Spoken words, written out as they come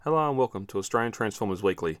Hello and welcome to Australian Transformers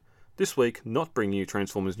Weekly. This week, not bringing you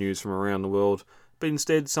Transformers news from around the world, but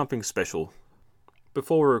instead something special.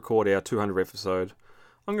 Before we record our 200th episode,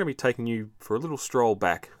 I'm going to be taking you for a little stroll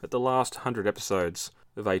back at the last 100 episodes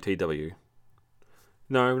of ATW.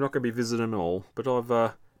 No, we're not going to be visiting them all, but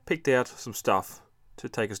I've picked out some stuff to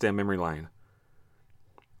take us down memory lane.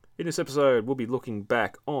 In this episode, we'll be looking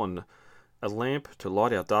back on A Lamp to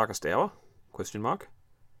Light Our Darkest Hour?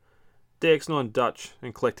 DX9 Dutch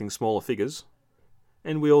and collecting smaller figures.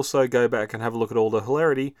 And we also go back and have a look at all the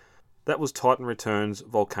hilarity that was Titan Returns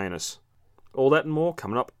Volcanus. All that and more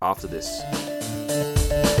coming up after this.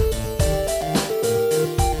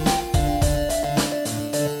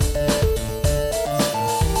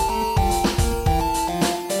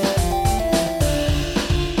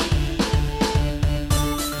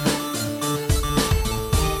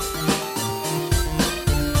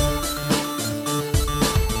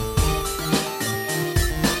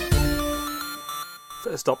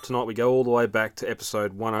 First up tonight, we go all the way back to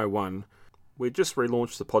episode 101. We just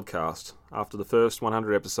relaunched the podcast after the first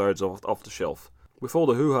 100 episodes off the shelf. With all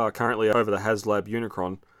the hoo-ha currently over the HasLab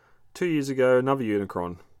Unicron, 2 years ago another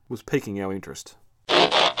Unicron was piquing our interest. We're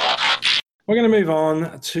going to move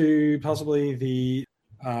on to possibly the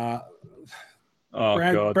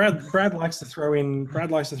Brad likes to throw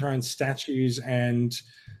in statues and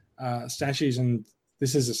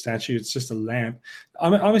this is a statue. It's just a lamp.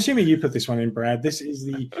 I'm assuming you put this one in, Brad. This is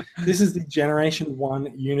the Generation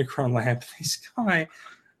 1 Unicron lamp. This guy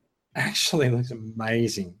actually looks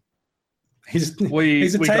amazing. He's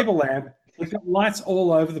a table lamp. He's got lights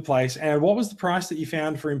all over the place. And what was the price that you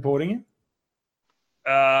found for importing it?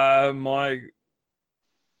 My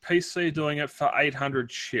PC doing it for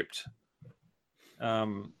 800 shipped.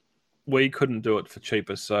 We couldn't do it for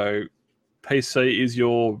cheaper. So PC is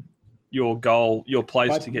your goal, your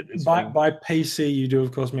place to get this thing. By PC, you do,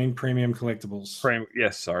 of course, mean premium collectibles. Premium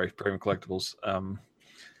collectibles.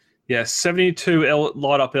 72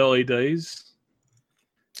 light-up LEDs.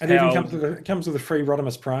 And it comes with a free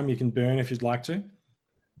Rodimus Prime you can burn if you'd like to.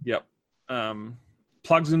 Yep.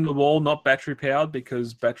 Plugs into the wall, not battery-powered,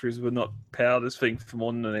 because batteries would not power this thing for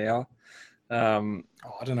more than an hour. I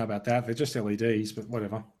don't know about that. They're just LEDs, but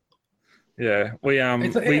whatever. Yeah,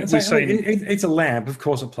 it's a lamp. Of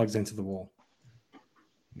course, it plugs into the wall.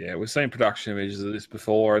 Yeah, we've seen production images of this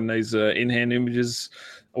before, and these are in-hand images.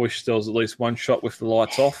 I wish there was at least one shot with the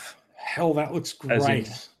lights off. Hell, that looks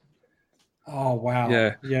great. Oh wow.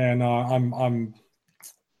 Yeah. No, I'm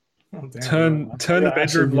turn the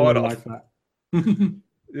bedroom light off. Like that.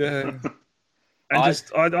 Yeah.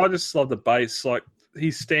 And I just love the base. Like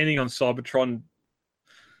he's standing on Cybertron.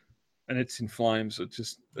 And it's in flames.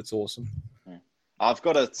 It's awesome. I've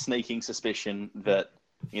got a sneaking suspicion that,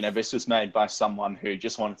 this was made by someone who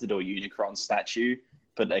just wanted to do a Unicron statue,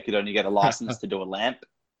 but they could only get a license to do a lamp.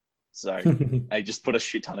 So they just put a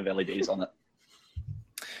shit ton of LEDs on it.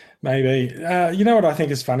 Maybe. You know what I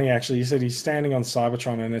think is funny, actually? You said he's standing on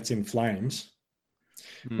Cybertron and it's in flames.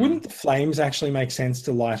 Wouldn't the flames actually make sense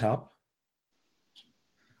to light up?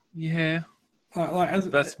 Yeah.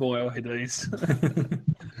 That's more LEDs.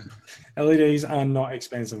 LEDs are not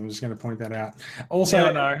expensive. I'm just going to point that out. Also,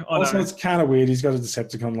 I know. It's kind of weird. He's got a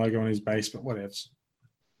Decepticon logo on his base, but whatevs.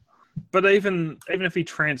 But even if he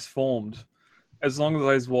transformed, as long as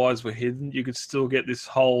those wires were hidden, you could still get this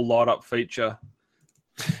whole light up feature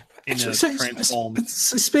in a transform.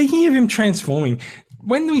 So speaking of him transforming,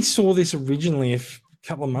 when we saw this originally a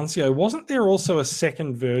couple of months ago, wasn't there also a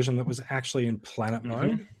second version that was actually in planet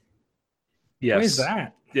mode? Yes. Where's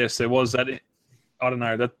that? Yes, there was that. I don't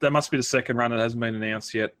know. That must be the second run. It hasn't been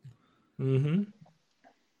announced yet. Mm-hmm.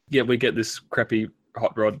 Yeah, we get this crappy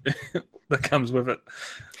hot rod that comes with it.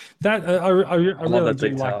 That I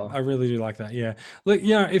really do like that. Yeah. Look,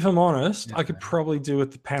 if I'm honest, I could probably do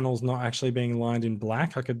with the panels not actually being lined in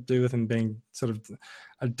black. I could do with them being sort of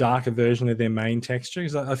a darker version of their main texture,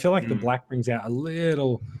 because I feel like the black brings out a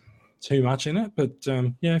little too much in it. But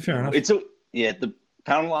fair enough. The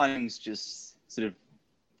panel lining's just sort of,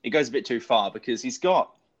 it goes a bit too far because he's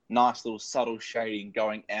got nice little subtle shading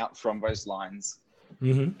going out from those lines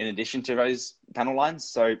in addition to those panel lines.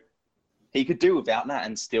 So he could do without that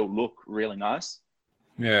and still look really nice.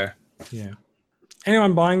 Yeah. Yeah.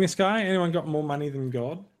 Anyone buying this guy? Anyone got more money than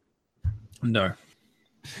God? No.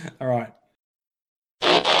 All right.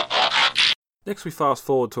 Next, we fast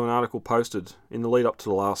forward to an article posted in the lead up to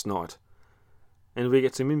the last night, and we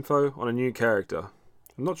get some info on a new character.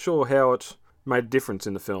 I'm not sure how it made a difference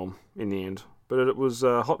in the film in the end, but it was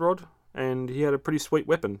Hot Rod, and he had a pretty sweet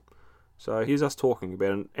weapon. So here's us talking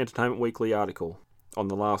about an Entertainment Weekly article on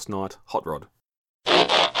the last night Hot Rod.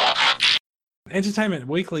 Entertainment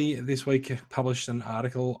Weekly this week published an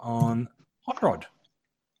article on Hot Rod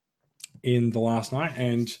in the last night,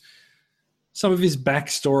 and some of his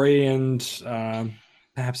backstory and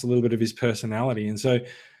perhaps a little bit of his personality. And so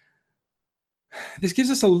this gives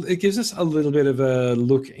us a little bit of a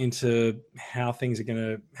look into how things are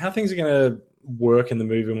gonna work in the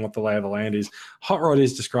movie and what the lay of the land is. Hot Rod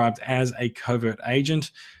is described as a covert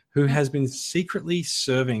agent who has been secretly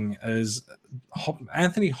serving as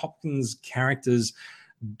Anthony Hopkins' character's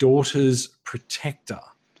daughter's protector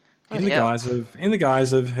in the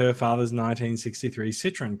guise of her father's 1963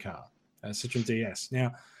 Citroen car, Citroen DS.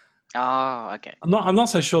 Now, okay. I'm not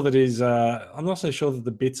so sure that I'm not so sure that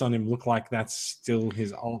the bits on him look like that's still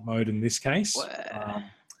his alt mode in this case.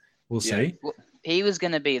 We'll see. Well, he was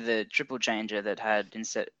going to be the triple changer that had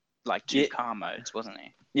instead like two car modes, wasn't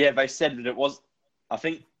he? Yeah, they said that it was. I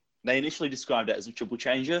think they initially described it as a triple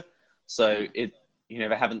changer. So they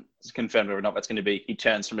haven't confirmed whether or not that's going to be he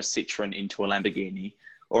turns from a Citroen into a Lamborghini,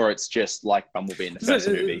 or it's just like Bumblebee in the first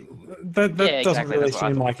movie. That doesn't really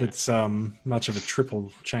seem like it's much of a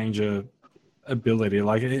triple changer ability.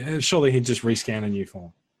 Like, surely he'd just rescan a new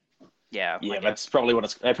form. Yeah, that's probably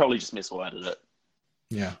what they probably just misworded it.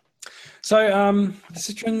 Yeah. So the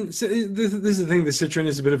Citroen. This is the thing. The Citroen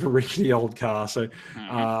is a bit of a rickety old car. So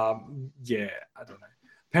I don't know.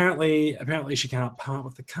 Apparently she can't part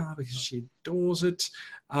with the car because she adores it.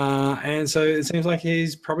 And so it seems like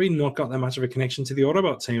he's probably not got that much of a connection to the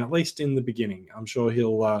Autobot team, at least in the beginning. I'm sure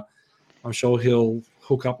he'll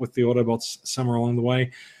hook up with the Autobots somewhere along the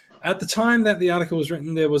way. At the time that the article was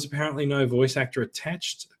written, there was apparently no voice actor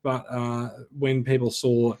attached, but when people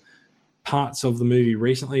saw parts of the movie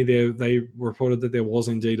recently, they reported that there was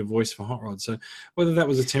indeed a voice for Hot Rod. So whether that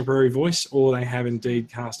was a temporary voice or they have indeed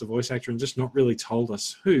cast a voice actor and just not really told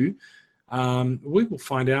us who, we will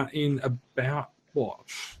find out in about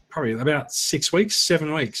probably about 6 weeks,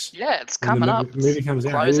 7 weeks. Yeah, it's coming up. The movie comes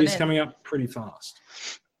out. It is coming up pretty fast.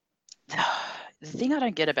 The thing I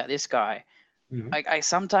don't get about this guy, I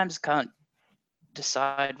sometimes can't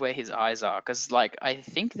decide where his eyes are, because like I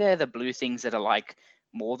think they're the blue things that are like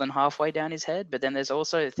more than halfway down his head, but then there's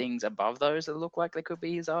also things above those that look like they could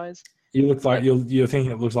be his eyes. You're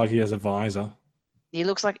thinking it looks like he has a visor. It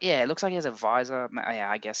looks like he has a visor. Yeah,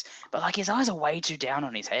 I guess, but like his eyes are way too down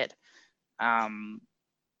on his head. I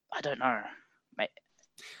don't know.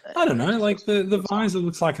 I don't know. Like the visor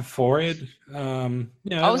looks like a forehead. I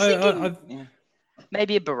was thinking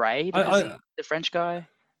maybe a beret because the French guy.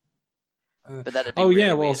 But that'd be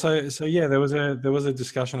really weird. There was a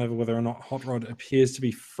discussion over whether or not Hot Rod appears to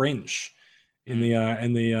be French in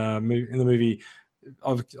the movie.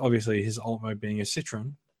 Obviously, his alt mode being a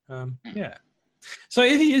Citroen. Yeah. So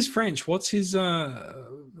if he is French, what's his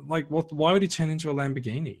Why would he turn into a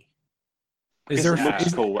Lamborghini? Is there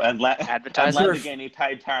cool and Lamborghini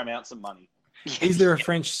paid Paramount some money? Is there a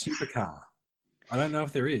French supercar? I don't know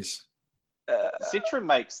if there is. Citroen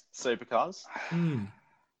makes supercars.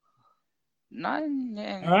 No,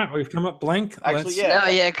 yeah. All right, we've come up blank. Actually,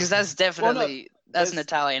 because that's definitely that's an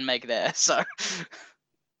Italian make there. So,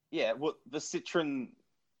 yeah, well, the Citroen,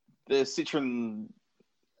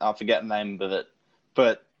 I forget the name of it,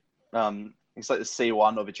 but it's like the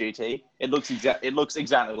C1 of a GT. It looks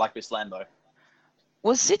exactly like this Lambo.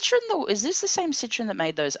 Was Citroen is this the same Citroen that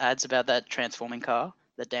made those ads about that transforming car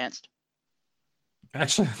that danced?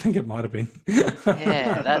 Actually, I think it might have been.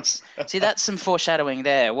 Yeah, that's some foreshadowing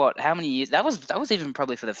there. How many years? That was even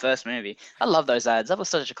probably for the first movie. I love those ads. That was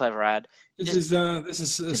such a clever ad. This is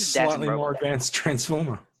a slightly more advanced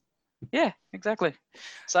Transformer. Yeah, exactly.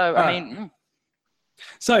 So I mean,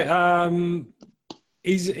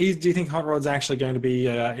 do you think Hot Rod's actually going to be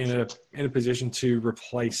in a position to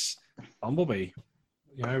replace Bumblebee?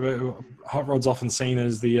 You know, Hot Rod's often seen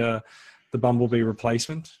as the Bumblebee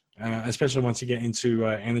replacement. Especially once you get into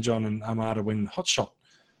Energon and Armada when Hotshot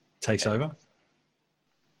takes over.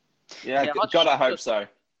 Yeah, gotta hope so.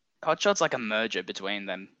 Hotshot's like a merger between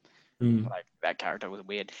them. Like that character was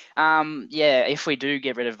weird. If we do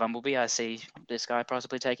get rid of Bumblebee, I see this guy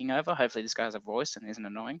possibly taking over. Hopefully this guy has a voice and isn't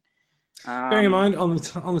annoying. Bearing in mind, on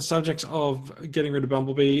the subject of getting rid of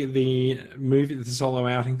Bumblebee, the solo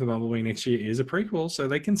outing for Bumblebee next year is a prequel, so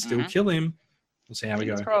they can still kill him. We'll see how we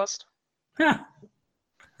go. Fingers crossed. Yeah.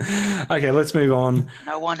 Okay, let's move on.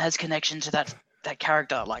 No one has connection to that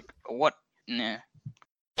character. Like, what? Nah.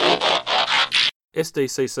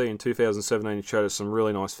 SDCC in 2017 showed us some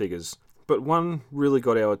really nice figures, but one really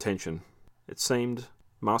got our attention. It seemed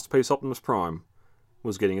Masterpiece Optimus Prime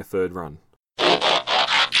was getting a third run.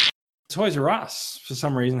 Toys R Us, for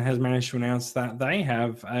some reason, has managed to announce that they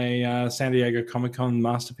have a San Diego Comic-Con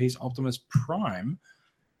Masterpiece Optimus Prime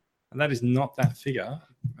and that is not that figure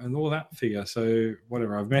and all that figure. So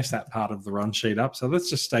whatever, I've messed that part of the run sheet up. So let's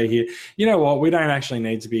just stay here. You know what? We don't actually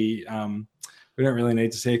need to be. We don't really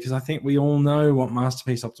need to see it because I think we all know what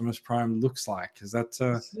Masterpiece Optimus Prime looks like. Because that's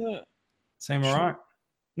seem all right.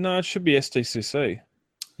 No, it should be STCC.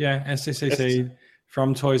 Yeah, STCC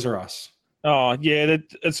from Toys R Us. Oh yeah,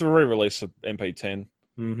 it's a re-release of MP10.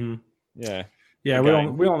 Mm-hmm. Yeah. Yeah, we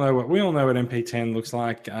all know what MP10 looks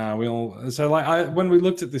like. When we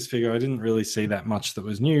looked at this figure, I didn't really see that much that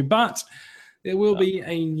was new, but there will be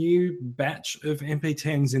a new batch of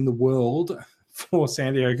MP10s in the world for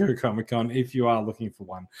San Diego Comic-Con if you are looking for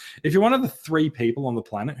one. If you're one of the 3 people on the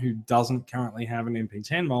planet who doesn't currently have an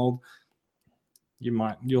MP10 mold,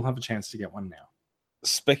 you'll have a chance to get one now.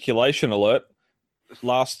 Speculation alert.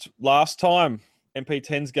 Last time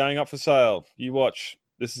MP10's going up for sale. You watch.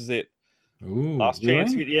 This is it. Ooh, last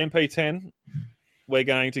chance to get the MP10. We're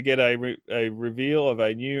going to get a reveal of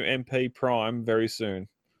a new MP Prime very soon.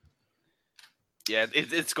 Yeah,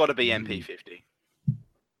 it's got to be MP50.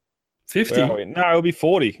 50? No, it'll be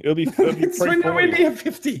 40. It'll be we're nowhere near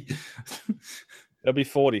 50. It'll be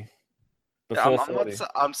 40.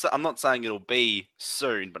 I'm not saying it'll be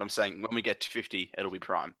soon, but I'm saying when we get to 50, it'll be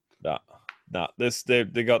Prime. No.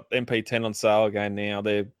 They got MP10 on sale again now.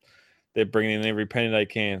 They're bringing in every penny they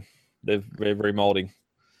can. They're remolding.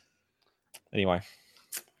 Anyway,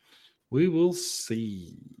 we will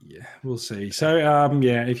see. We'll see. So,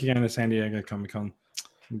 if you're going to San Diego Comic-Con,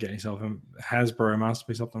 get yourself a Hasbro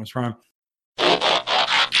Masterpiece Optimus Prime.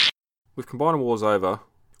 With Combiner Wars over,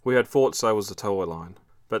 we had thought so was the toy line,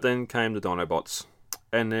 but then came the Dinobots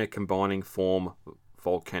and their combining form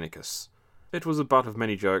Volcanicus. It was a butt of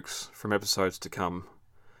many jokes from episodes to come,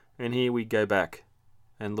 and here we go back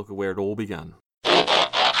and look at where it all began.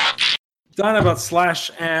 Dinobot Slash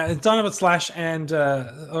and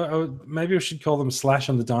or maybe we should call them Slash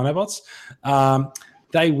and the Dinobots.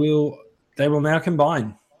 They will now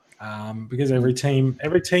combine because every team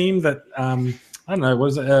that I don't know,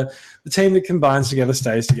 was it the team that combines together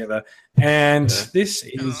stays together, and this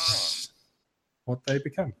is what they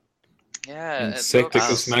become. Yeah,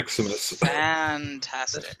 Insecticus Maximus.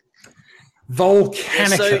 Fantastic.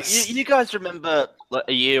 Volcanicus. Yeah, so you guys remember like,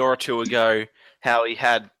 a year or two ago how he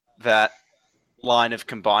had that line of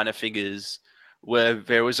combiner figures where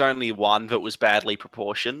there was only one that was badly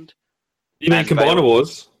proportioned? You mean Combiner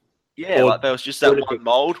Wars? Yeah, like there was just that one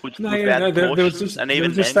mold which was bad proportions, and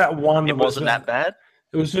even then, that one it wasn't that bad.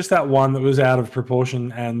 It was just that one that was out of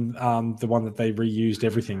proportion, and the one that they reused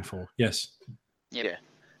everything for. Yes. Yep. Yeah,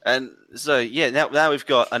 and so now we've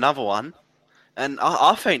got another one, and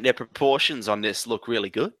I think their proportions on this look really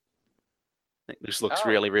good. I think this looks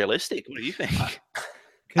really realistic. What do you think?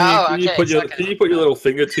 Can you put your little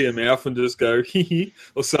finger to your mouth and just go hee hee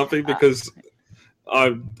or something? Because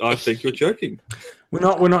I think you're joking. We're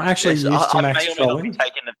not actually used to max trolling.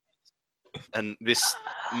 And this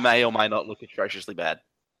may or may not look atrociously bad.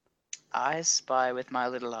 I spy with my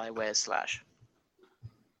little eye where Slash.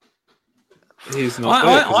 He's not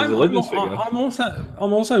there because he's a Legends figure.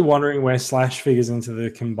 I'm also wondering where Slash figures into the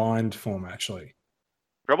combined form, actually.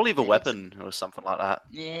 Probably the weapon or something like that.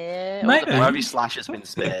 Yeah. Maybe Slash has been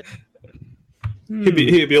spared. He'd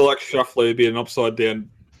be like Shuffler. He'd be an upside down.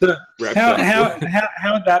 How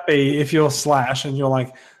would that be if you're Slash and you're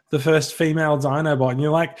like the first female Dinobot and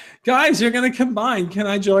you're like, guys, you're going to combine. Can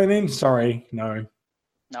I join in? Sorry, no.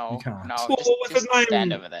 No, you can't. no. Just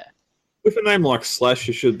stand over there. With a name like Slash,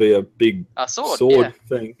 it should be a big sword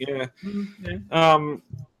thing. Yeah.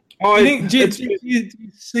 Do you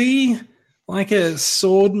see like a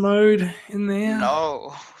sword mode in there?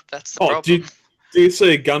 No, that's the problem. Do you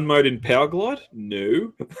see a gun mode in Power Glide?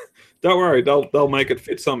 No. Don't worry, they'll make it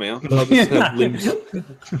fit somehow. They'll just have limbs.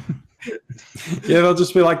 Yeah, they'll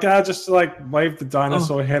just be like, just like wave the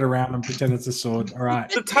dinosaur head around and pretend it's a sword. All right.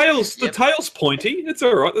 The tail's pointy. It's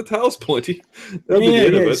all right. The tail's pointy. That'll be the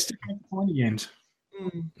end of it. Stick at the pointy end.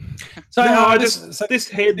 So, this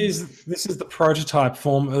head is the prototype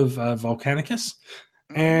form of Volcanicus,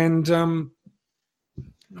 and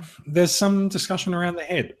there's some discussion around the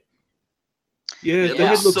head. Yeah, the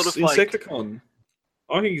head looks sort of Insecticon.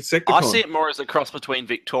 I think Insecticon. I see it more as a cross between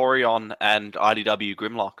Victorion and IDW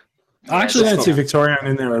Grimlock. I actually don't see Victorion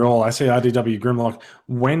in there at all. I see IDW Grimlock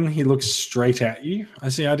when he looks straight at you. I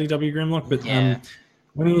see IDW Grimlock, but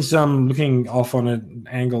when he's looking off on an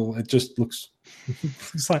angle, it just looks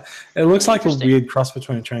it looks like a weird cross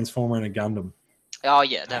between a Transformer and a Gundam. Oh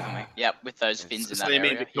yeah, definitely. Yep, with those fins in that area. So you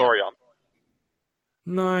mean Victorion?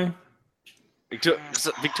 No.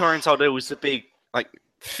 Victorion's idea was the big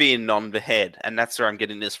fin on the head, and that's where I'm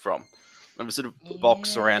getting this from. There was sort of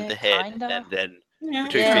box around the head, kinda. and then Yeah,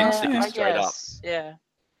 two fins sticking straight up. Yeah.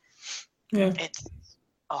 Yeah. It's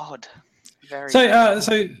odd. Very.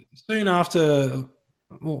 So soon after,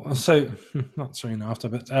 not soon after,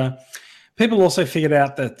 but people also figured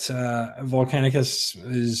out that Volcanicus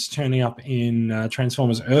is turning up in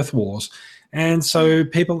Transformers Earth Wars, and so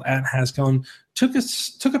people at Hascon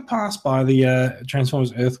took a pass by the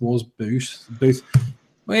Transformers Earth Wars booth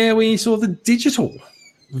where we saw the digital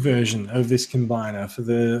version of this combiner for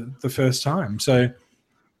the first time. So,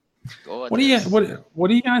 what do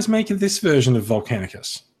you guys make of this version of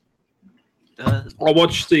Volcanicus? I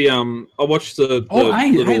watched the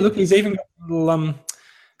hey, look, he's even got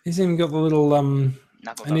the little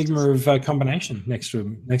enigma of combination next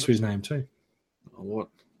to his name too. What?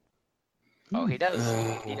 Oh, he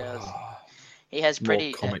does. He does. He has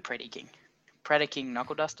Predaking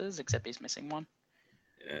knuckle dusters, except he's missing one.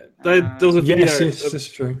 Yeah. There was a video. Yes, that's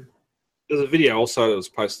true. There's a video also that was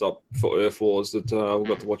posted up for Earth Wars that we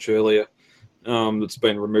got to watch earlier. That's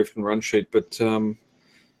been removed from Run Sheet, but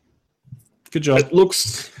good job. It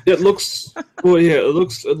looks well. Yeah, it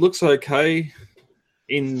looks okay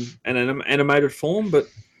in an animated form, but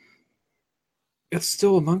it's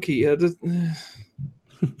still a monkey.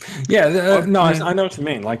 Yeah. I know what you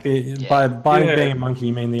mean. Like by being a monkey,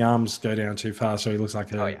 you mean the arms go down too far, so he looks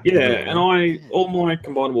like a and all my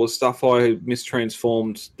Combiner Wars stuff, I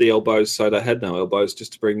mistransformed the elbows so they had no elbows,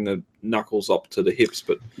 just to bring the knuckles up to the hips.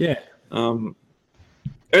 But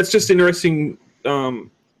it's just interesting. Well,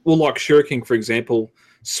 like Shuriken, for example,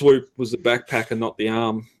 Swoop was the backpack and not the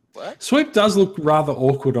arm. What? Swoop does look rather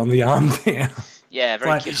awkward on the arm there. Yeah,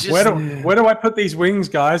 very like, where do I put these wings,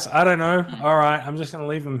 guys? I don't know. All right, I'm just going to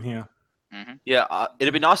leave them here. Mm-hmm. Yeah,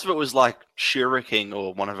 it'd be nice if it was like Shuriken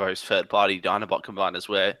or one of those third-party Dinobot combiners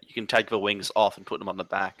where you can take the wings off and put them on the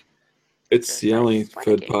back. It's the only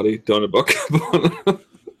third-party Dinobot combiner.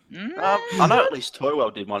 I know at least Toy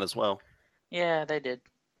World did one as well. Yeah, they did.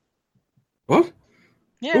 What?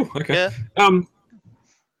 Yeah. Ooh, okay. Yeah.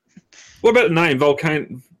 What about the name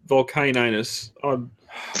Volcananus?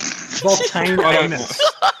 Volcananus.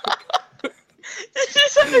 Did you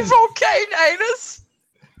say Volcananus?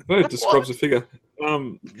 Well, it describes a figure.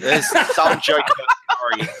 There's some joke about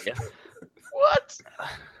the story. What?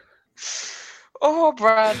 Oh,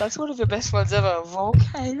 Brad, that's one of the best ones ever.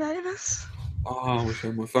 Volcananus. Oh, I wish I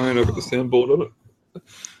had my phone. I've got the soundboard on it.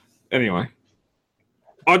 Anyway,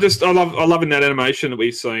 I love in that animation that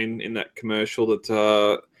we've seen in that commercial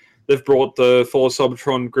that they've brought the Force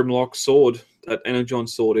Cybertron Grimlock sword, that Energon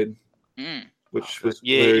sword in. Which was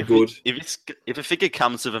very good. If a figure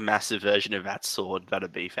comes with a massive version of that sword,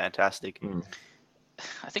 that'd be fantastic.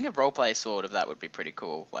 I think a roleplay sword of that would be pretty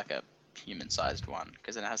cool, like a human-sized one,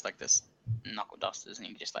 because it has like this knuckle dusters, and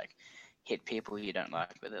you can just like hit people you don't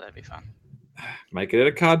like with it. That'd be fun. Make it out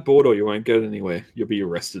of cardboard, or you won't get anywhere. You'll be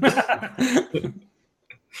arrested. I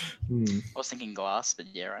was thinking glass, but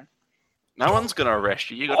yeah, right. No one's gonna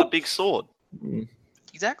arrest you. You got a big sword.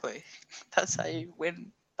 Exactly. That's how you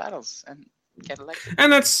win battles and get elected.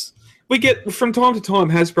 And we get from time to time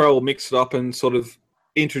Hasbro will mix it up and sort of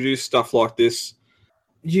introduce stuff like this.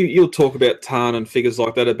 You'll talk about Tarn and figures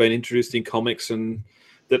like that have been introduced in comics and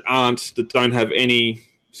that don't have any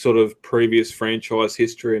sort of previous franchise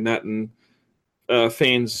history and that, and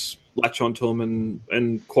fans latch onto them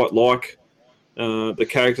and quite like the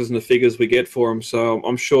characters and the figures we get for them. So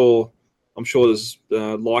I'm sure there's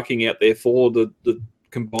liking out there for the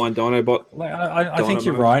combined Dinobot. I think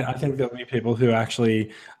you're right. I think there'll be people who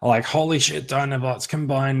actually are like, holy shit, Dinobots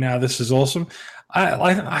combined now. This is awesome.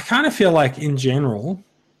 I kind of feel like in general,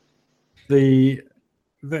 the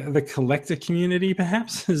collector community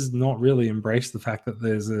perhaps has not really embraced the fact that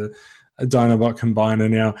there's a Dinobot combiner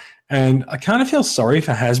now. And I kind of feel sorry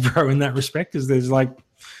for Hasbro in that respect, because there's like,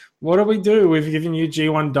 what do we do? We've given you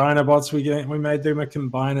G1 Dinobots. We made them a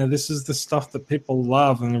combiner. This is the stuff that people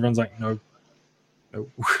love. And everyone's like, no.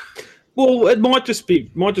 Well, it might just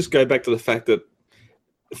go back to the fact that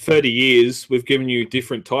 30 years we've given you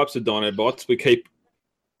different types of Dinobots. We keep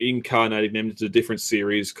incarnating them into different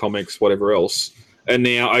series, comics, whatever else. And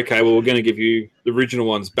now, okay, well, we're going to give you the original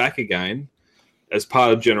ones back again as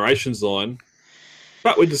part of Generations line.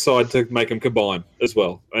 But we decide to make them combine as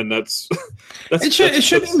well, and that's. It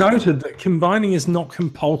should be noted that combining is not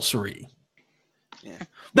compulsory. Yeah.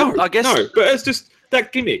 No, I guess no, but it's just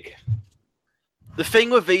that gimmick. The thing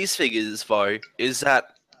with these figures, though, is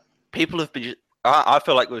that people have been. I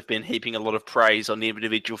feel like we've been heaping a lot of praise on the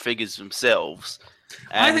individual figures themselves.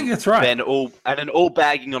 I think that's right. And all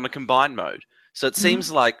bagging on the combined mode. So it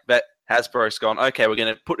seems like that Hasbro's gone, okay, we're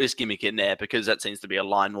going to put this gimmick in there because that seems to be a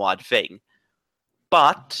line-wide thing.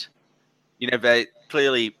 But, they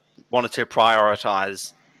clearly wanted to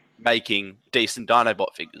prioritize making decent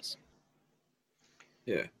Dinobot figures.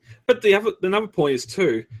 Yeah, but another point is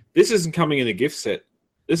too, this isn't coming in a gift set.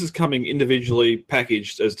 This is coming individually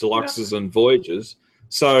packaged as deluxes and Voyagers.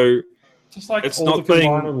 So just like it's all not the being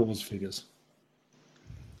Combinables figures.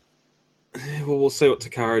 Well, we'll see what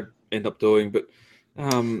Takara end up doing, but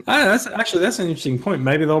that's an interesting point.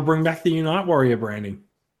 Maybe they'll bring back the Unite Warrior branding.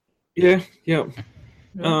 Yeah. It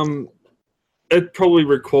probably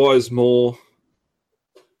requires more.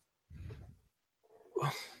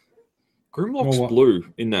 Grimlock's blue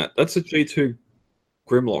in that. That's a G2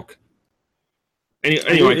 Grimlock.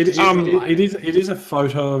 Anyway, it is a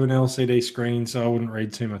photo of an LCD screen, so I wouldn't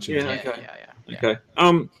read too much into it. Okay.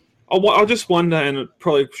 I just wonder, and it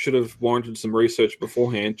probably should have warranted some research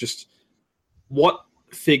beforehand, just what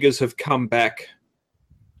figures have come back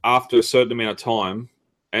after a certain amount of time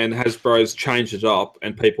and Hasbro's changed it up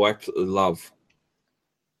and people absolutely love.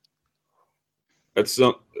 It's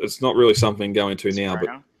not really something going to now,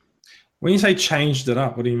 but when you say changed it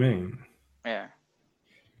up, what do you mean? Yeah.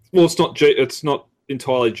 Well, it's not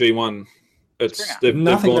entirely G1.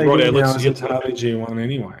 Nothing they do now is entirely G1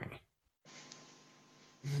 anyway.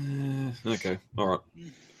 Okay, all right.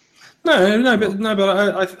 No,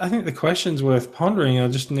 but I think the question's worth pondering. I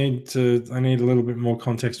need a little bit more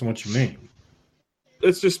context on what you mean.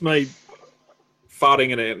 It's just me farting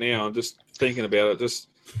it out now. I'm just thinking about it. Just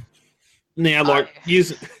now,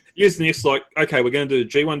 using this, okay, we're going to do the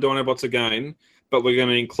G1 Dinobots again, but we're going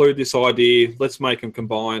to include this idea. Let's make them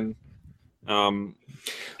combine and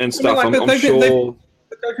stuff. I'm sure.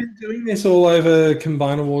 They've been doing this all over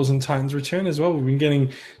Combiner Wars and Titans Return as well. We've been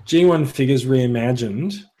getting G1 figures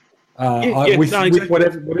reimagined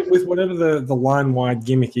with whatever the line-wide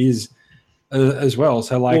gimmick is as well.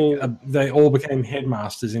 So they all became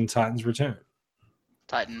headmasters in Titans Return.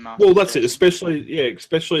 Titan Master. Well, that's it. Especially the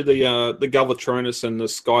Galvatronus and the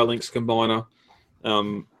Skylynx Combiner,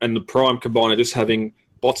 and the Prime Combiner just having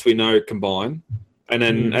bots we know combine, and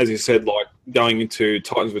then as you said, going into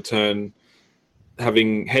Titans Return,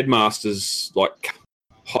 having headmasters like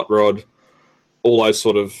Hot Rod, all those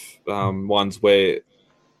sort of ones where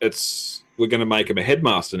we're going to make him a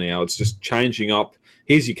headmaster now. It's just changing up.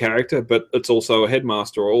 Here's your character, but it's also a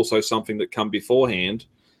headmaster or also something that come beforehand.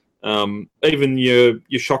 Even your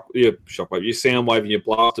Shockwave, your Soundwave, and your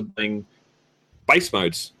Blaster being base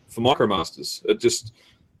modes for Micromasters. It just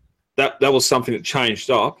that was something that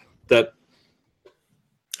changed up. That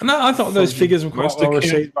I thought those figures were quite well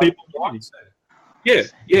received by people. Yeah.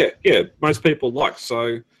 Most people like.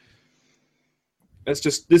 So it's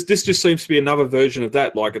just this just seems to be another version of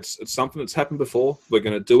that. It's something that's happened before. We're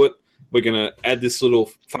going to do it. We're going to add this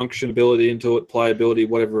little functionality into it, playability,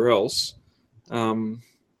 whatever else.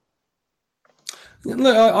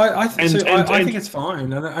 Look, I think it's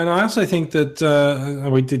fine, and I also think that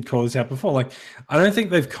we did call this out before. I don't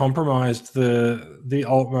think they've compromised the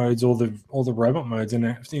alt modes or the robot modes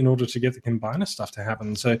in order to get the Combiner stuff to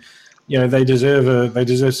happen. So, they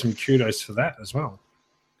deserve some kudos for that as well.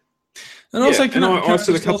 And also, I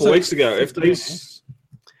said a couple of weeks ago, if these.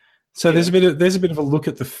 So there's a bit of a look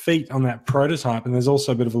at the feet on that prototype, and there's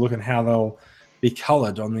also a bit of a look at how they'll be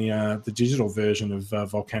coloured on the digital version of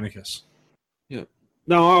Volcanicus. Yeah.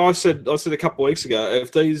 No, I said a couple of weeks ago,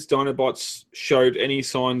 if these Dinobots showed any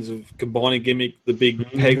signs of combining gimmick, the big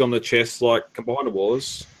peg on the chest like Combiner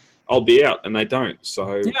Wars, I'll be out, and they don't.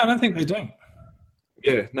 So yeah, I don't think they do.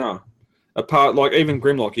 Yeah, no. Apart, even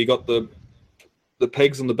Grimlock, you got the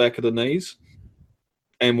pegs on the back of the knees,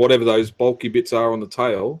 and whatever those bulky bits are on the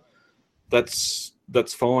tail, that's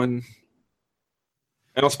fine.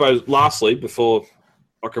 And I suppose, lastly, before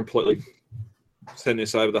I completely send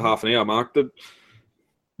this over the half an hour mark,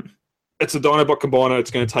 it's a Dinobot Combiner.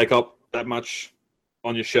 It's going to take up that much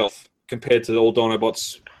on your shelf compared to all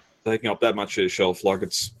Dinobots taking up that much of your shelf.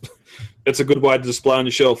 It's a good way to display on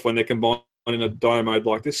your shelf when they're combined in a Dino mode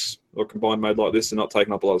like this or combined mode like this and not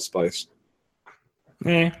taking up a lot of space.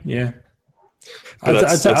 Yeah.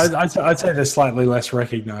 I'd say they're slightly less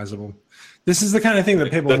recognizable. This is the kind of thing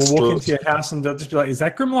that people will walk into your house and they'll just be like, is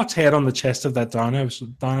that Grimlock's head on the chest of that dino? Is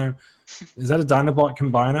that a Dinobot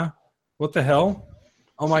Combiner? What the hell?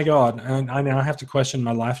 Oh my God. And I now have to question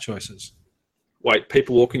my life choices. Wait,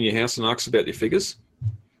 people walk in your house and ask about your figures?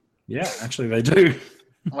 Yeah, actually they do.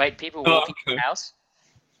 Wait, people walk in your house?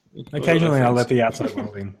 Occasionally I'll let the outside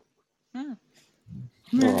world in. All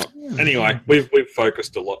right. Anyway, we've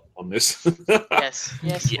focused a lot on this. Yes,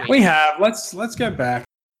 we have. Let's go back.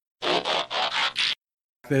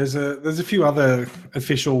 There's a few other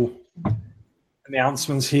official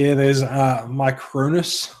announcements here. There's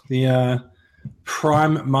Micronus,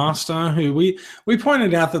 Prime Master, who we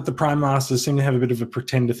pointed out that the Prime Masters seem to have a bit of a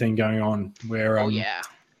pretender thing going on, where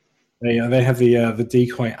they have the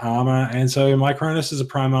decoy armor, and so Micronus is a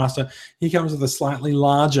Prime Master. He comes with a slightly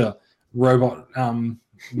larger robot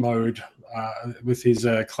mode with his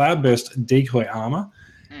Cloudburst decoy armor,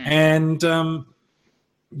 and and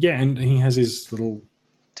he has his little.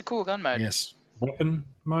 It's a cool gun mode. Yes, weapon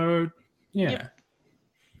mode. Yeah, yep.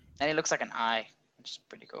 And he looks like an eye, which is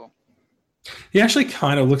pretty cool. He actually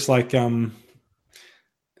kind of looks like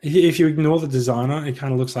if you ignore the designer, it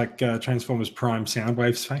kind of looks like Transformers Prime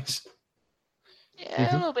Soundwave's face.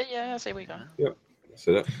 Yeah, a little bit. Yeah, I see where you're going. Yep,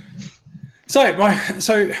 see that. So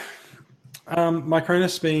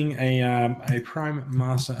Micronus being a Prime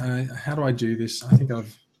Master. How do I do this? I think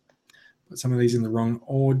I've put some of these in the wrong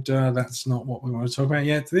order. That's not what we want to talk about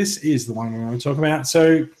yet. This is the one we want to talk about.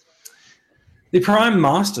 So the Prime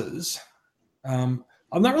Masters.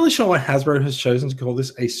 I'm not really sure why Hasbro has chosen to call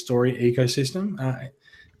this a story ecosystem.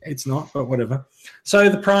 It's not, but whatever. So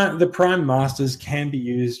the Prime Masters can be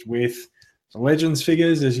used with the Legends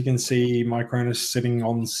figures, as you can see, Micronus sitting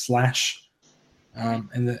on Slash,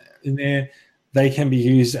 and in there they can be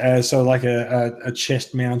used as like a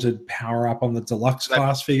chest-mounted power-up on the deluxe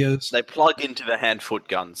class figures. They plug into the hand-foot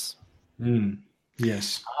guns.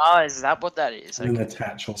 Yes. Oh, is that what that is? And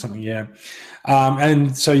attach or something, yeah.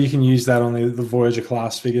 And so you can use that on the Voyager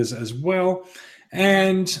class figures as well.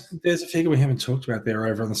 And there's a figure we haven't talked about there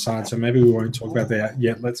over on the side, so maybe we won't talk about that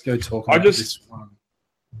yet. Let's go talk about this one.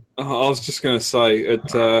 I was just going to say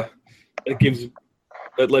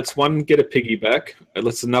it lets one get a piggyback. It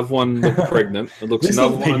lets another one look pregnant. It looks this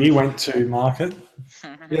another little piggy went to market.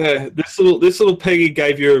 Yeah, this little piggy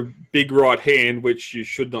gave you a big right hand, which you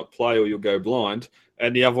should not play or you'll go blind.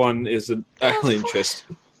 And the other one is an alien chest.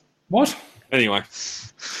 What? Anyway,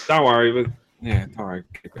 don't worry. But don't worry.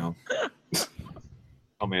 Keep going.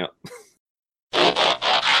 I'm out.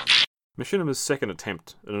 Machinima's second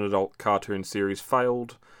attempt at an adult cartoon series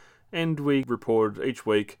failed, and we reported each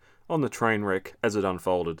week on the train wreck as it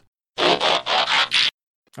unfolded.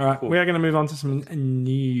 All right, we are going to move on to some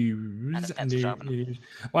news.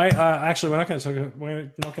 Wait, actually, we're not going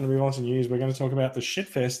to move on to news. We're going to talk about the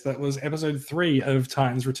shitfest that was episode 3 of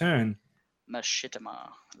Titans Return.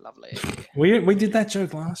 Machinima, lovely. We did that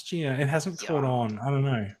joke last year. It hasn't caught on. I don't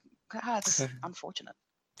know. That's unfortunate.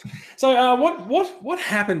 So, what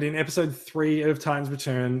happened in episode 3 of Titans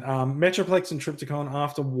Return? Metroplex and Trypticon,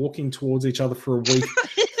 after walking towards each other for a week,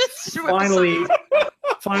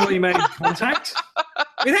 finally made contact.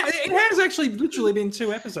 It has actually literally been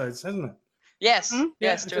 2 episodes, hasn't it? Yes.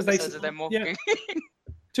 Yes, 2 episodes of them walking. Yeah.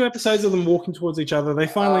 2 episodes of them walking towards each other. They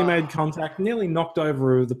finally made contact, nearly knocked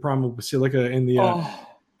over the Primal Basilica in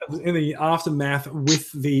the aftermath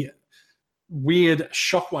with the weird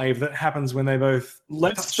shockwave that happens when they both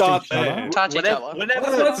touch each other.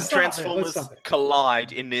 Whenever Transformers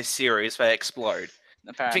collide in this series, they explode.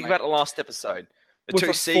 Apparently. Think about the last episode. The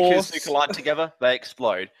two Seekers who collide together, they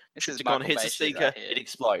explode. Trypticon hits a Seeker, it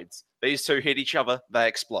explodes. These two hit each other, they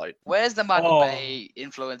explode. Where's the Michael Bay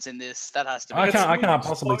influence in this? That has to be. I can't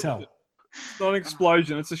possibly tell. It's not an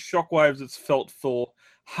explosion, it's a shockwave that's felt for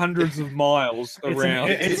hundreds of miles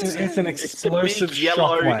around. It's an explosive big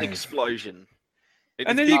yellow shockwave. Explosion.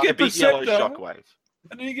 And then you get big yellow shockwave.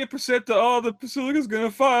 And then you get Perceptor, the Basilica's going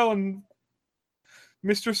to fail, and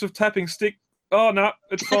Mistress of Tapping Stick, no,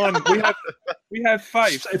 it's fine. We have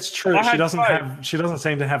faith. It's true. She doesn't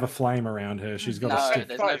seem to have a flame around her. She's got a stick.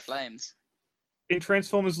 There's no flames. In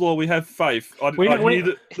Transformers lore, we have faith. I knew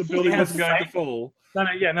that the building wasn't going to fall.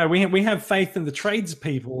 No. We have faith in the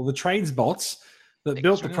tradespeople, the trades bots that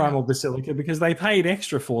built the Primal Basilica, because they paid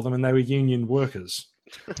extra for them and they were union workers.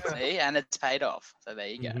 See, and it's paid off. So there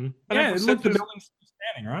you go. Mm-hmm. Yeah, look, the building's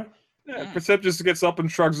standing, right? Yeah, Percept just gets up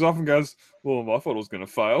and shrugs off and goes, well, I thought it was going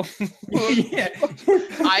to fail. Yeah.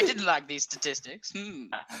 I didn't like these statistics.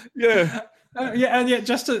 Yeah.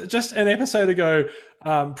 Just an episode ago,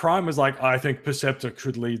 Prime was like, I think Perceptor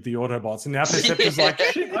could lead the Autobots. And now Perceptor's like,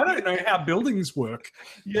 shit, I don't know how buildings work.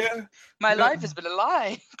 Yeah. My life has been a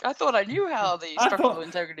lie. I thought I knew how the structural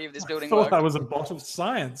integrity of this building worked. I thought I was a bot of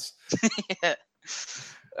science. Yeah.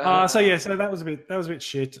 So that was a bit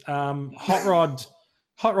shit. Hot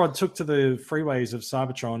Rod took to the freeways of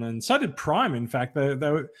Cybertron, and so did Prime. In fact,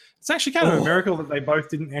 it's actually kind of a miracle that they both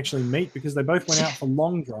didn't actually meet, because they both went out for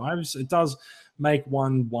long drives. It does make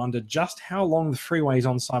one wonder just how long the freeways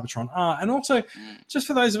on Cybertron are, and also just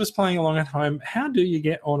for those of us playing along at home, how do you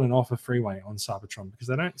get on and off a freeway on Cybertron? Because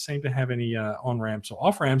they don't seem to have any on ramps or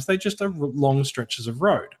off ramps; they just have long stretches of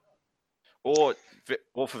road, or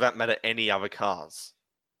for that matter, any other cars.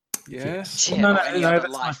 Yes. Yeah, no,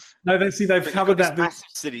 that's fine. No, they've covered that. Massive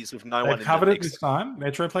cities with no one. They've covered it this time.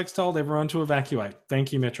 Metroplex told everyone to evacuate.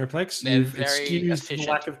 Thank you, Metroplex. You've excused the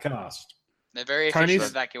lack of cast. They're very efficient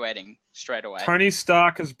evacuating straight away. Tony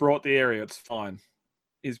Stark has brought the area. It's fine.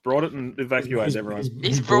 He's brought it and evacuated everyone.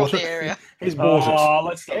 He's brought the area. He's brought it. Oh,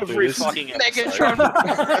 let's not do this. Megatron.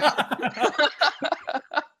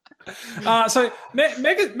 So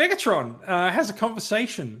Megatron has a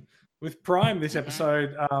conversation with Prime this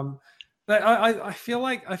episode. I feel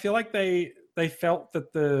like they felt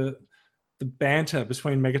that the banter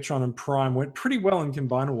between Megatron and Prime went pretty well in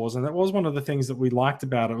Combiner Wars, and that was one of the things that we liked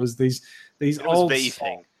about it. Was these old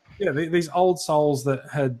these old souls that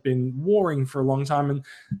had been warring for a long time, and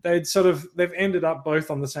they've ended up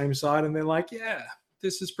both on the same side, and they're like, yeah,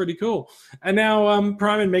 this is pretty cool. And now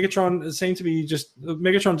Prime and Megatron seem to be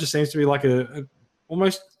Megatron just seems to be like a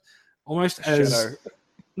almost as Shadow.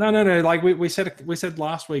 No. Like we said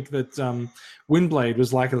last week that Windblade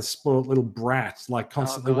was like a spoiled little brat, like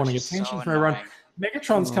constantly wanting attention from everyone.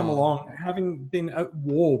 Megatron's come along, having been at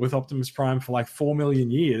war with Optimus Prime for like 4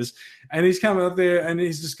 million years, and he's come up there and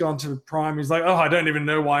he's just gone to Prime. He's like, "Oh, I don't even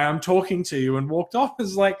know why I'm talking to you," and walked off.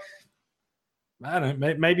 It's like, I don't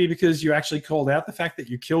know, maybe because you actually called out the fact that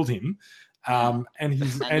you killed him, and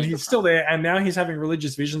he's still there, and now he's having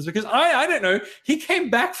religious visions because I don't know, he came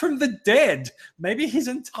back from the dead. Maybe he's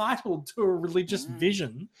entitled to a religious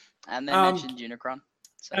vision. And they mentioned Unicron.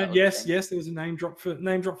 So yes, there was a name drop for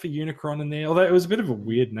Unicron in there, although it was a bit of a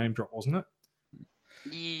weird name drop, wasn't it?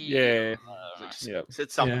 Yeah.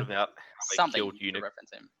 Said something about how they killed Unicron.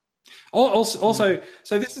 Reference him. Also,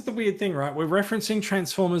 so this is the weird thing, right? We're referencing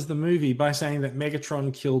Transformers the movie by saying that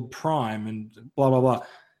Megatron killed Prime and blah blah blah.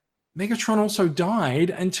 Megatron also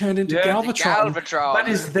died and turned into Galvatron, but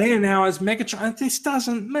is there now as Megatron. This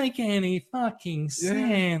doesn't make any fucking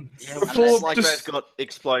sense. Yeah, they've got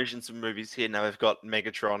explosions in movies here. Now they've got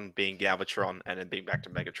Megatron being Galvatron and then being back to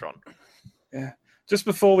Megatron. Yeah. Just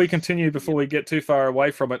before we continue, before we get too far away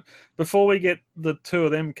from it, before we get the two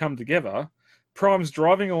of them come together, Prime's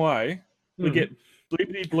driving away. We get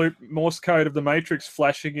bloopity bloop Morse code of the Matrix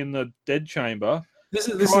flashing in the dead chamber.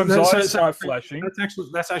 Prime's eyes start flashing.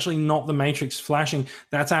 That's actually not the Matrix flashing.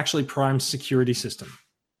 That's actually Prime's security system.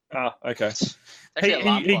 Ah, okay.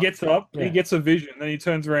 He gets up, he gets a vision, then he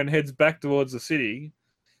turns around and heads back towards the city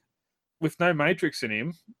with no Matrix in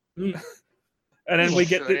him. And then we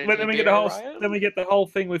get the whole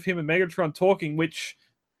thing with him and Megatron talking, which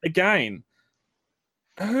again,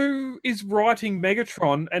 who is writing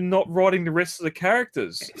Megatron and not writing the rest of the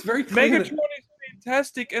characters? It's very clear. Megatron is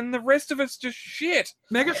fantastic, and the rest of it's just shit.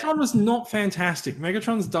 Megatron was not fantastic.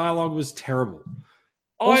 Megatron's dialogue was terrible.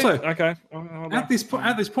 At this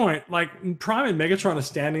point, like Prime and Megatron are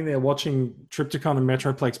standing there watching Trypticon and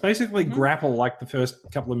Metroplex basically grapple like the first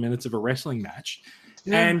couple of minutes of a wrestling match,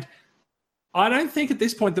 and I don't think at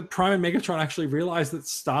this point that Prime and Megatron actually realize that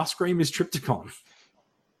Starscream is Trypticon.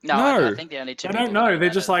 No. I think the only two. I don't know. They're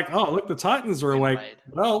just like, oh, look, the Titans are awake.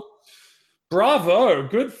 Well, bravo,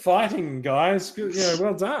 good fighting, guys. Good,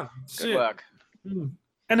 well done. Good work.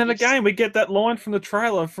 And then again, we get that line from the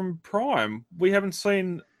trailer from Prime. We haven't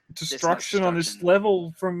seen destruction on this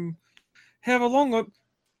level from however long.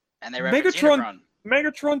 And they reference Unicron.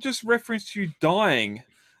 Megatron just referenced you dying.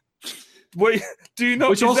 Wait, do you not?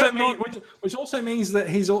 Which also means that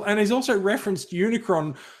he's also referenced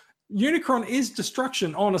Unicron. Unicron is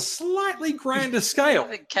destruction on a slightly grander scale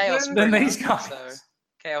than these guys. So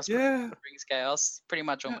chaos brings chaos. Pretty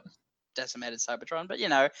much almost decimated Cybertron, but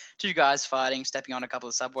two guys fighting, stepping on a couple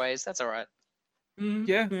of subways. That's all right.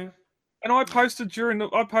 Yeah. And I posted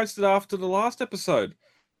after the last episode.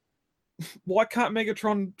 Why can't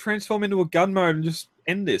Megatron transform into a gun mode and just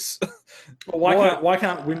end this? Why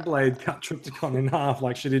can't Windblade cut Trypticon in half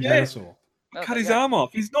like she did Venusaur? Cut his arm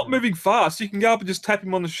off. He's not moving fast. You can go up and just tap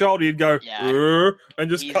him on the shoulder and go, and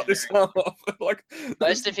just cut this arm off.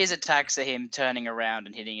 Most of his attacks are him turning around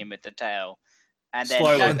and hitting him with the tail. And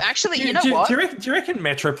then, actually, you know what? Do you reckon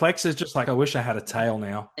Metroplex is just like, I wish I had a tail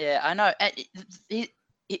now? Yeah, I know.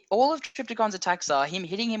 All of Trypticon's attacks are him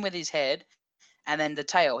hitting him with his head and then the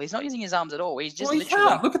tail. He's not using his arms at all. He's just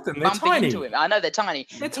literally look at them. They're tiny. Into him. I know they're tiny.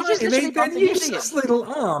 They're tiny. They're useless little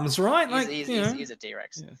arms, right? He's a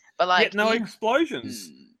T-Rex. Yeah. But no explosions.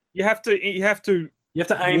 You have to aim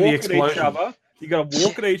the explosion. You got to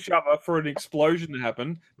walk at each other for an explosion to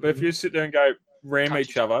happen. But if you sit there and go ram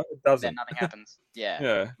each other, it doesn't. Then nothing happens.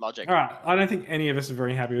 Yeah. Logic. All right. I don't think any of us are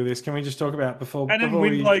very happy with this. Can we just talk about before? And then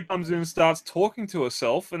Windblade comes in and starts talking to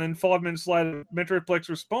herself, and then 5 minutes later, Metroplex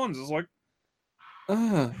responds. It's like,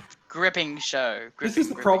 Gripping show. This is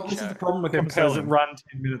the problem with episodes that run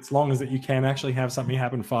 10 minutes long, is that you can actually have something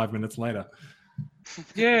happen 5 minutes later.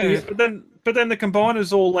 Yeah, but then the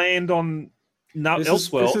combiners all land on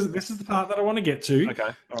Elseworld. This is the part that I want to get to. Okay.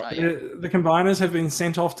 All right. The combiners have been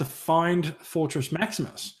sent off to find Fortress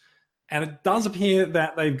Maximus. And it does appear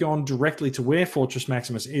that they've gone directly to where Fortress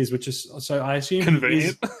Maximus is, which is, so I assume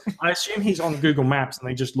convenient. I assume he's on Google Maps and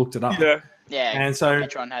they just looked it up. Yeah. And so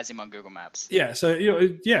Metron has him on Google Maps. Yeah. So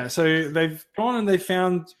so they've gone and they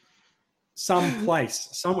found some place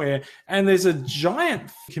somewhere, and there's a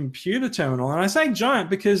giant computer terminal. And I say giant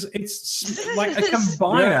because it's like a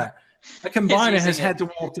combiner. Yeah. A combiner has had to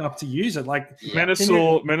walk up to use it. Like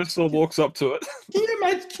Menasor walks up to it. Can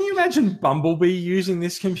you imagine Bumblebee using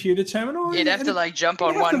this computer terminal? You'd have to jump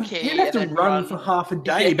on one key. You'd have to run for half a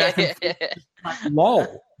day back and forth. Like,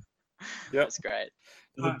 lol. Yep. That's great.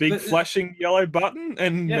 The big flashing yellow button,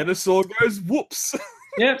 and Menasor goes whoops.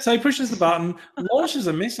 Yeah, so he pushes the button, launches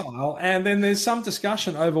a missile, and then there's some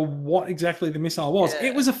discussion over what exactly the missile was. Yeah.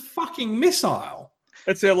 It was a fucking missile.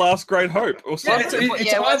 It's our last great hope, or something.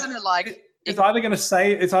 Wasn't it like it's either going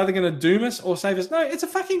to doom us or save us? No, it's a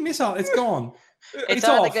fucking missile. It's gone. It's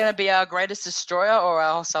either going to be our greatest destroyer or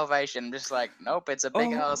our salvation. Just like, nope, it's a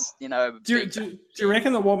big ass, Do you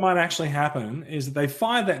reckon that what might actually happen is that they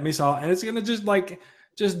fired that missile and it's going to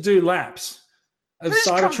just do laps of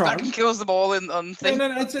Cybertron? Comes back and kills them all on things.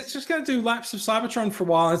 No, it's just going to do laps of Cybertron for a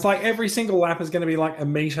while. It's like every single lap is going to be like a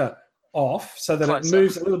meter off, so that it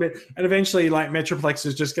moves a little bit, and eventually Metroplex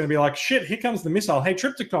is just going to be like, shit, here comes the missile. Hey,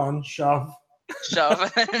 Trypticon, shove.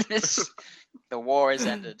 The war is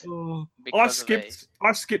ended. I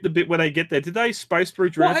skipped the bit where they get there. Did they space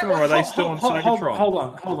bridge anything, or are they still on Cybertron?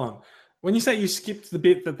 Hold on. When you say you skipped the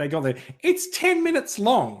bit that they got there, it's 10 minutes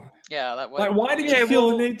long. Yeah, that way. Why did you feel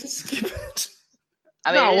the need to skip it?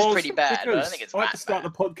 I mean, it is pretty bad, but I don't think it's I had to start the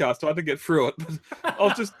podcast. I had to get through it. I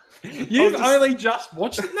was just... You've only just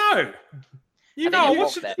watched it? No. I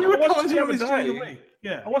watched it the other day.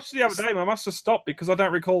 Yeah. I watched it the other day, but I must have stopped because I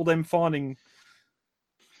don't recall them finding...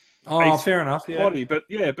 Oh, fair enough. Body. But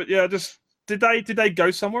just... Did they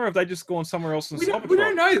go somewhere, or have they just gone somewhere else? We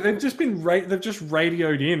don't know. They've just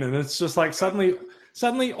radioed in, and it's just like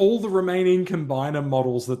suddenly all the remaining combiner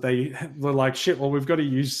models that they were like, shit, well, we've got to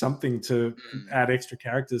use something to add extra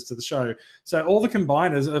characters to the show. So all the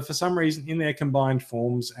combiners are for some reason in their combined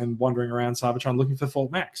forms and wandering around Cybertron looking for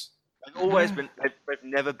Fort Max. They've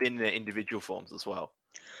never been in their individual forms as well.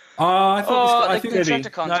 I think the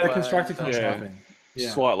Constructicons. Yeah.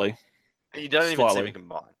 Slightly. You don't even see them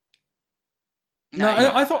combined. No,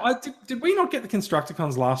 I thought did we not get the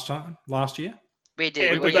Constructicons last year? We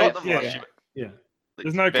did. We got them last year. Yeah.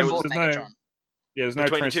 There's no transformation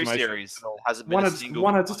series hasn't been a single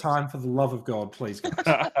one at a time, for the love of God, please,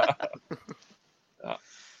 guys.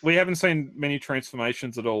 We haven't seen many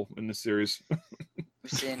transformations at all in this series.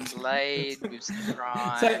 We've seen Blade, we've seen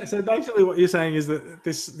Prime. So basically what you're saying is that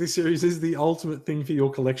this series is the ultimate thing for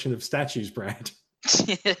your collection of statues, Brad.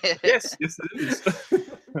 Yes, it is.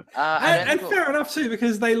 And fair enough too,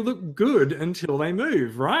 because they look good until they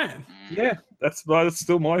move, right? Yeah, that's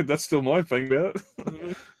still my thing about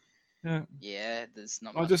it. Yeah, there's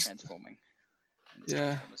not much transforming.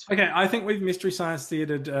 Yeah. Okay, I think we've Mystery Science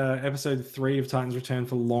Theatered episode 3 of Titans Return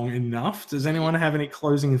for long enough. Does anyone have any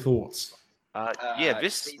closing thoughts?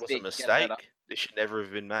 This was a mistake. This should never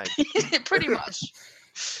have been made. Pretty much.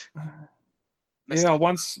 Yeah,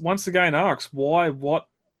 once again asks why, what,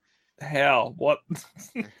 how, what.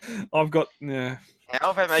 I've got How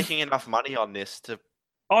are they making enough money on this to?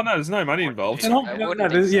 Oh no, there's no money involved.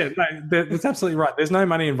 That's absolutely right. There's no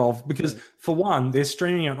money involved because, for one, they're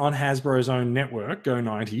streaming it on Hasbro's own network,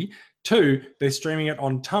 Go90. 2, they're streaming it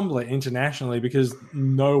on Tumblr internationally because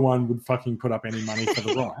no one would fucking put up any money for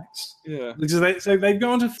the rights. Yeah. So they've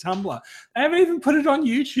gone to Tumblr. They haven't even put it on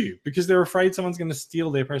YouTube because they're afraid someone's going to steal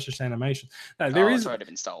their precious animation. No, it's already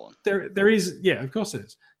been stolen. There is, yeah, of course it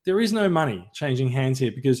is. There is no money changing hands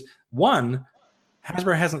here because, 1,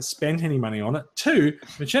 Hasbro hasn't spent any money on it. 2,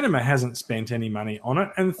 Machinima hasn't spent any money on it.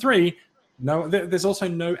 And 3, there's also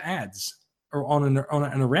no ads on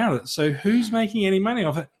and around it. So who's making any money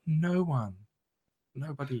off it? No one.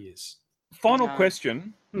 Nobody is. Final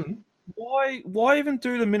question. Why even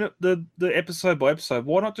do the episode by episode?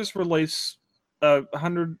 Why not just release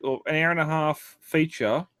 100 or an hour and a half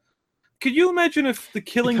feature? Could you imagine if the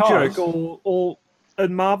Killing Joke or a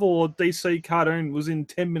Marvel or DC cartoon was in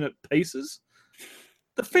 10-minute pieces?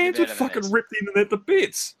 The fans would fucking rip the internet to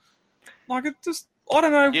bits. Like, it just, I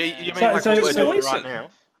don't know. Yeah, you mean like we're doing it right now?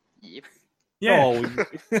 Yep. Yeah.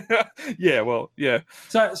 Yeah. Well, yeah.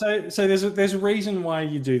 So there's a reason why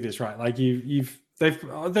you do this, right? Like you've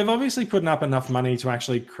they've obviously put up enough money to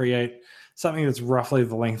actually create something that's roughly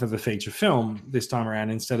the length of a feature film this time around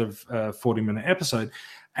instead of a 40-minute episode.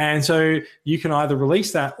 And so you can either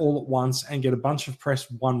release that all at once and get a bunch of press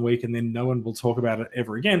 1 week and then no one will talk about it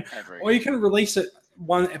ever again. Or you can release it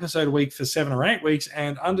 1 episode a week for 7 or 8 weeks,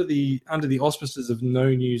 and under the auspices of no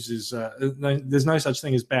news is there's no such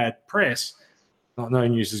thing as bad press. Not no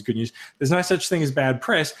news is good news. There's no such thing as bad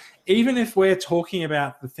press. Even if we're talking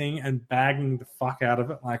about the thing and bagging the fuck out of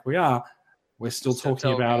it like we are, we're still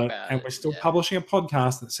talking about it, and we're still publishing a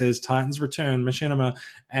podcast that says Titans Return, Machinima,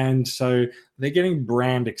 and so they're getting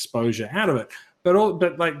brand exposure out of it. But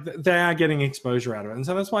they are getting exposure out of it, and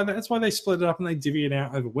so that's why they split it up and they divvy it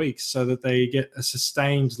out over weeks so that they get a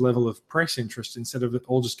sustained level of press interest instead of it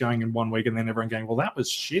all just going in 1 week and then everyone going, well, that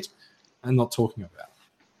was shit, and not talking about it.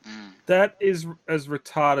 That is as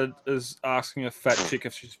retarded as asking a fat chick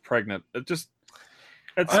if she's pregnant. It's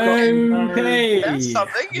okay. That's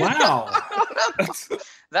something. Wow.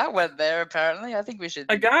 That went there, apparently. I think we should...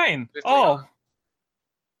 Again?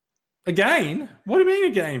 Again? What do you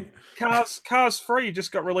mean again? Cars 3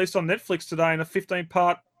 just got released on Netflix today in a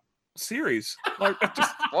 15-part series. Like,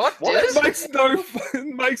 what? It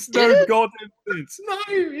makes no goddamn sense. No,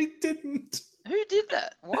 it didn't. Who did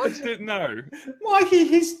that? What? I didn't know. Mikey,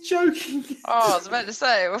 he's joking. I was about to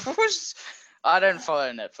say... I don't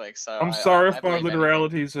follow Netflix, so I'm sorry if my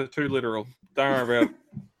literalities are too literal. Don't worry about it.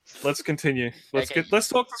 Let's continue. Let's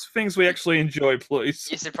talk to things we actually enjoy, please.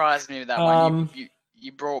 You surprised me with that one.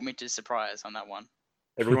 You brought me to surprise on that one.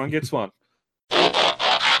 Everyone gets one.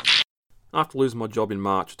 After losing my job in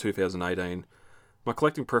March of 2018, my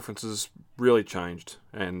collecting preferences really changed,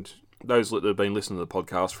 and those that have been listening to the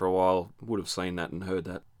podcast for a while would have seen that and heard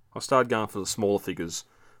that. I started going for the smaller figures,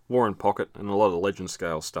 Warren Pocket, and a lot of the Legend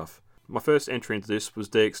scale stuff. My first entry into this was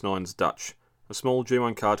DX9's Dutch, a small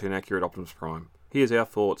G1 cartoon accurate Optimus Prime. Here's our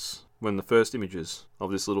thoughts when the first images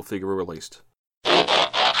of this little figure were released.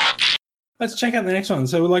 Let's check out the next one.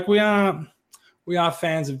 So, we are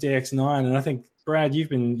fans of DX9, and I think Brad, you've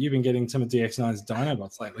been getting some of DX9's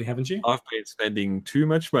Dinobots lately, haven't you? I've been spending too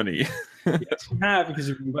much money. Yes, you have, because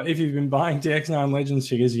if you've been buying DX9 Legends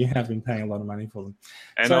figures, you have been paying a lot of money for them.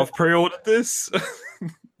 And I've pre-ordered this.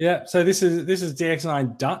 Yeah, so this is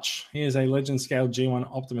DX9 Dutch. He is a Legend scale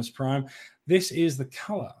G1 Optimus Prime. This is the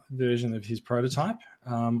color version of his prototype,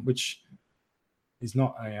 which is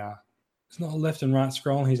not it's not a left and right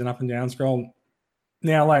scroll. He's an up and down scroll.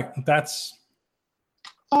 Now, that's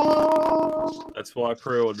why I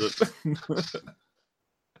pre-ordered it.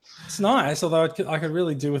 It's nice, although I could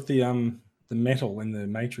really do with the metal in the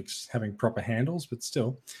Matrix having proper handles, but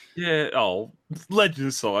still. Yeah. Oh,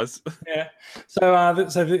 Legend size. Yeah. So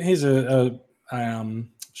here's a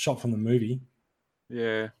shot from the movie.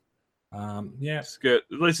 Yeah. Yeah. Skirt.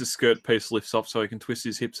 At least the skirt piece lifts up so he can twist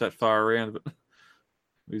his hips that far around, but with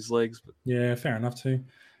his legs. But yeah, fair enough too.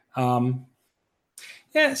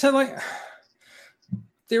 Yeah. So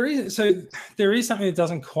there is something that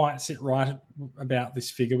doesn't quite sit right about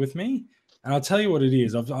this figure with me. And I'll tell you what it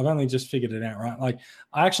is. I've only just figured it out, right?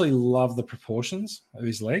 I actually love the proportions of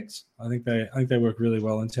his legs. I think they work really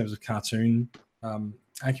well in terms of cartoon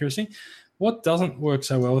accuracy. What doesn't work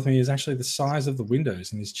so well with me is actually the size of the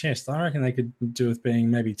windows in his chest. I reckon they could do with being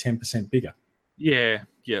maybe 10% bigger. Yeah.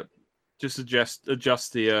 Just adjust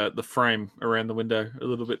the frame around the window a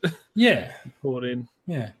little bit. Yeah. Pull it in.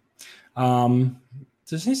 Yeah.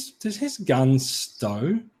 Does his gun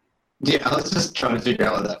stow? Yeah, I was just trying to figure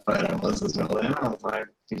out what that photo was as well. And I was like,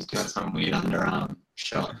 he's got some weird underarm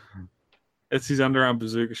shot. It's his underarm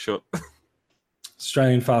bazooka shot.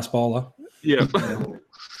 Australian fast bowler. Yeah.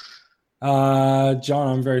 John,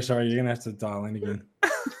 I'm very sorry. You're going to have to dial in again.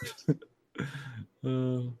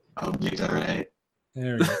 I'll be all right.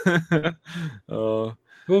 There we go.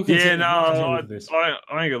 I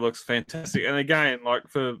think it looks fantastic. And again,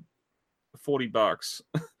 for $40,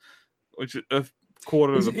 which is a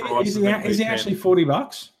quarter of the price. Is he actually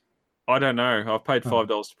 $40? I don't know. I've paid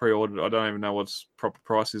 $5 to pre-order it. I don't even know what its proper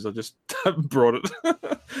price is. I just brought it.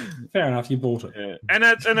 Fair enough. You bought it. Yeah. And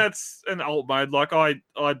that's an alt mode.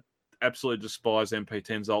 I absolutely despise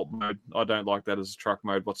MP10's alt mode. I don't like that as a truck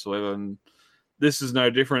mode whatsoever. And this is no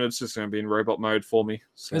different. It's just going to be in robot mode for me.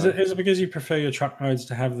 So. Is it because you prefer your truck modes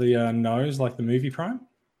to have the nose like the movie Prime?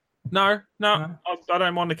 No. I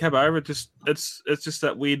don't mind the cab over. It's just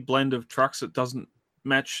that weird blend of trucks that doesn't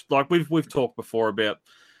match. We've talked before about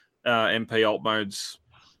MP alt modes.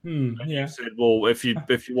 Yeah. You said, well, if you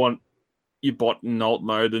want your bot in alt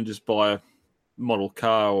mode, then just buy a model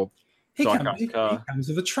car or die-cast car. He comes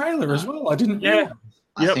with a trailer as well. I didn't. Yeah.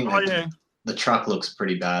 I think the truck looks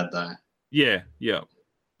pretty bad though. Yeah. Yeah.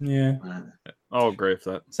 I'll agree with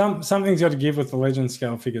that. Something's got to give with the Legend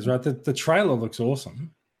scale figures, right? The trailer looks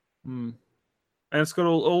awesome. And it's got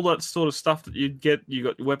all that sort of stuff that you'd get. You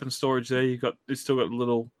got your weapon storage there. It's still got a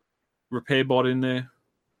little repair bot in there.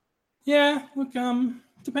 Yeah, look,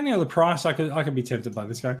 depending on the price, I could be tempted by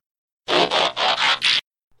this guy.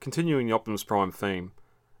 Continuing the Optimus Prime theme,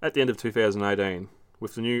 at the end of 2018,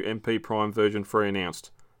 with the new MP Prime version 3 announced,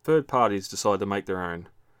 third parties decided to make their own.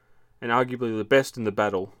 And arguably the best in the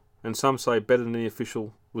battle, and some say better than the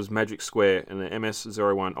official, was Magic Square and the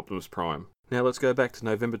MS-01 Optimus Prime. Now let's go back to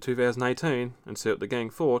November 2018 and see what the gang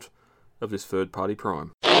thought of this third party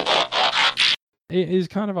Prime. It is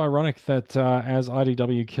kind of ironic that as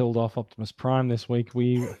IDW killed off Optimus Prime this week,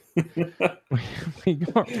 we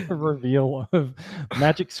got a reveal of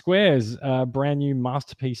Magic Square's brand new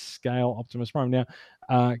masterpiece scale Optimus Prime. Now,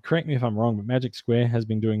 correct me if I'm wrong, but Magic Square has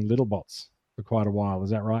been doing little bots for quite a while. Is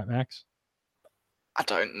that right, Max? I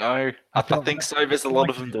don't know. I think so. There's a lot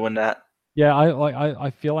of them doing that. Yeah, I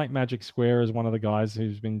feel like Magic Square is one of the guys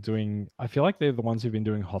who's been doing. I feel like they're the ones who've been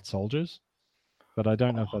doing Hot Soldiers. But I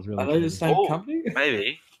don't know if that's really. Are they the same company?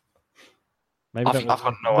 Maybe I've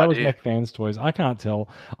got no idea. That was Mech Fans Toys. I can't tell.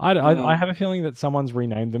 I have a feeling that someone's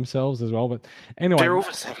renamed themselves as well. But anyway, they're all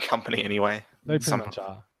the same company anyway. They pretty much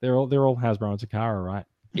are. They're all Hasbro and Takara, right?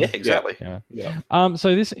 Yeah, exactly. Yeah.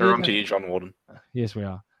 So this. We're on to you, John Warden. Yes, we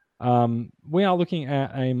are. We are looking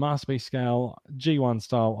at a masterpiece scale G1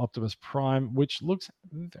 style Optimus Prime, which looks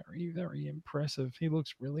very, very impressive. He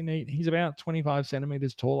looks really neat. He's about 25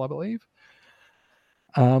 centimeters tall, I believe.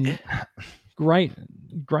 Great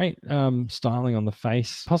styling on the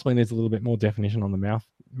face. Possibly needs a little bit more definition on the mouth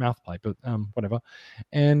plate, but whatever.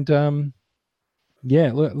 And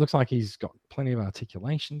looks like he's got plenty of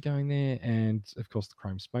articulation going there, and of course the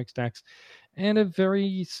chrome smokestacks, and a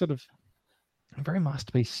very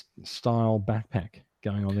masterpiece style backpack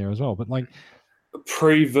going on there as well. But like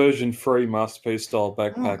pre-version 3 masterpiece style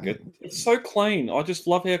backpack, it's so clean. I just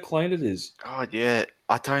love how clean it is. Oh yeah,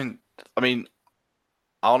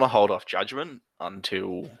 I want to hold off judgment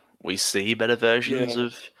until we see better versions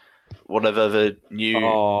of whatever the new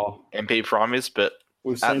MP Prime is. But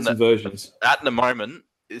we've seen some versions. At the moment,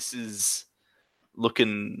 this is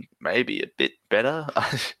looking maybe a bit better.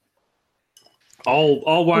 I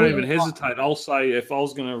won't even hesitate. I'll say if I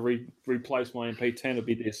was going to replace my MP10, it'd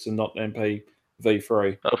be this and not MP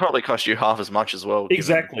V3. It'll probably cost you half as much as well.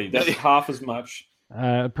 Exactly, that's half as much.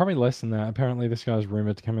 Probably less than that. Apparently, this guy's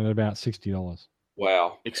rumored to come in at about $60.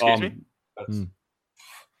 Wow. Excuse me?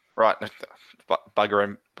 Right.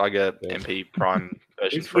 Bugger MP Prime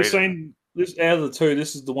version 3. We've seen this out of the two.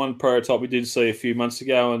 This is the one prototype we did see a few months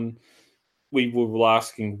ago, and we were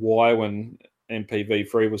asking why when MP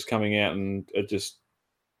V3 was coming out, and it just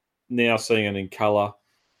now seeing it in color,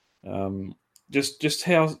 just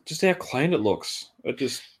how clean it looks.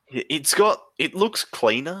 It looks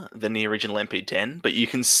cleaner than the original MP10, but you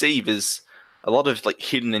can see there's a lot of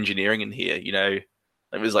hidden engineering in here.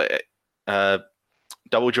 It was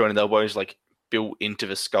double jointed elbows built into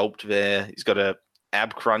the sculpt there. He's got a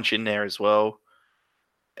ab crunch in there as well,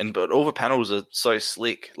 but all the panels are so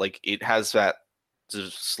slick. It has that sort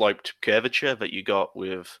of sloped curvature that you got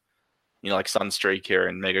with Sunstreaker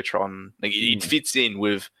and Megatron. It fits in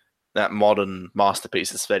with that modern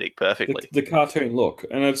masterpiece aesthetic perfectly. The cartoon look,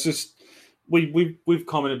 and it's just. We've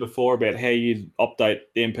commented before about how you'd update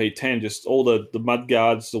the MP10, just all the mud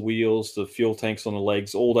guards, the wheels, the fuel tanks on the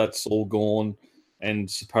legs, all that's all gone,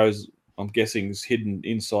 and I'm guessing is hidden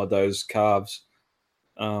inside those calves.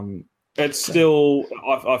 It's still,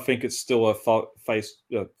 I think it's still a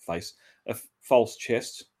false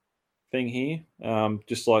chest thing here,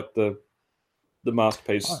 just like the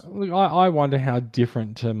masterpiece. I wonder how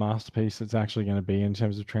different to masterpiece it's actually going to be in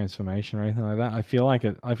terms of transformation or anything like that. I feel like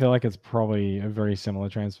it's probably a very similar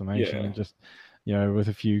transformation, and just with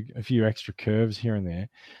a few extra curves here and there.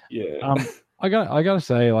 Yeah. I gotta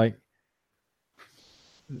say,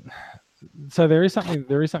 so there is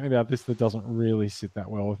something about this that doesn't really sit that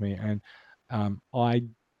well with me, and I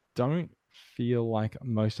don't feel like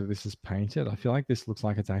most of this is painted. I feel like this looks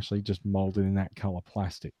like it's actually just molded in that color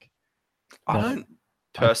plastic. I don't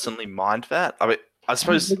personally mind that. I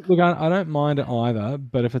suppose. Look, I don't mind it either,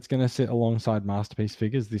 but if it's going to sit alongside masterpiece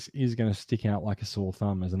figures, this is going to stick out like a sore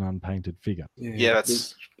thumb as an unpainted figure. Yeah,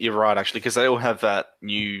 you're right actually, because they all have that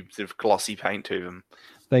new sort of glossy paint to them.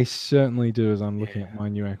 They certainly do. As I'm looking at my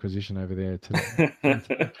new acquisition over there today.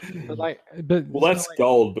 That's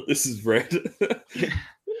gold, but this is red.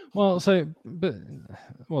 Well,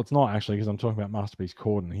 it's not actually, because I'm talking about Masterpiece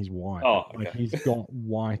Corden. He's white. Oh, okay. He's got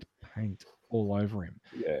white paint all over him.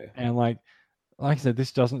 Yeah. And like I said,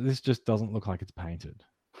 this just doesn't look like it's painted.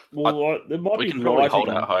 Well, there might we be can probably hold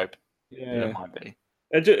out hope. Yeah, it might be.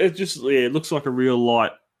 It looks like a real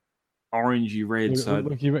light orangey red.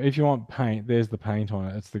 Look, if you want paint, there's the paint on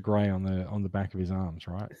it. It's the grey on the back of his arms,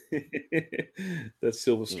 right? That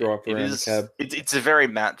silver stripe around the cab. It's a very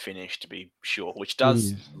matte finish, to be sure, which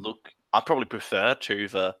does look. I probably prefer to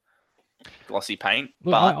the glossy paint,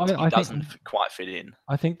 but it doesn't quite fit in.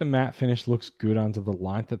 I think the matte finish looks good under the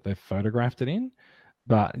light that they've photographed it in.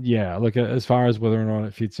 But yeah, look, as far as whether or not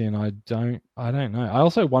it fits in, I don't know. I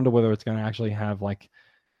also wonder whether it's going to actually have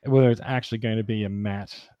whether it's actually going to be a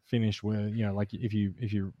matte finish where, like if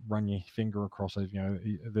you run your finger across it,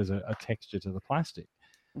 there's a texture to the plastic,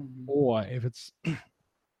 or if it's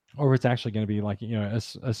actually going to be like,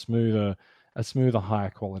 a smoother, higher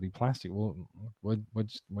quality plastic. Well, we're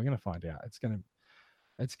going to find out.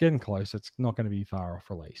 It's getting close. It's not going to be far off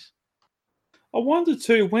release. I wonder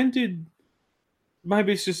too,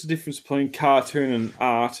 maybe it's just a difference between cartoon and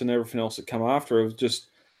art and everything else that come after, of just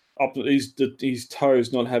his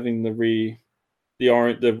toes not having the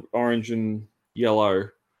orange and yellow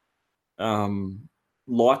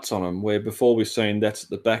lights on them, where before we've seen that's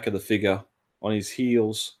at the back of the figure on his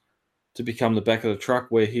heels to become the back of the truck,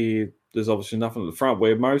 where here there's obviously nothing at the front,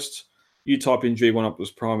 where most you type in G1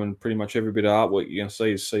 Optimus Prime and pretty much every bit of artwork you're going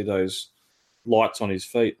to see those lights on his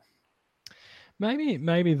feet.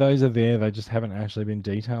 Maybe those are there. They just haven't actually been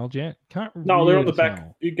detailed yet. They're on the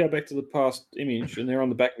back. You go back to the past image, and they're on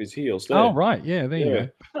the back of his heels. There. Oh, right. Yeah, there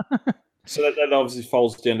you go. So that obviously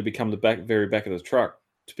folds down to become the very back of the truck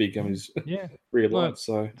to become his rear lights.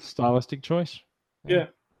 So stylistic choice. Yeah.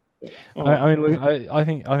 I mean, look, I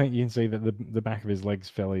think you can see that the back of his legs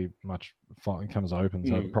fairly much comes open,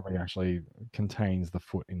 so it probably actually contains the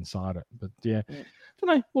foot inside it. But I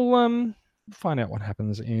don't know. We'll find out what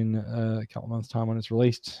happens in a couple of months' time when it's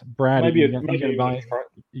released. Brad, you're going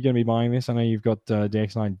to be buying this. I know you've got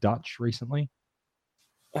DX9 Dutch recently.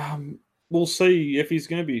 We'll see. If he's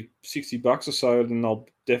going to be $60 or so, then I'll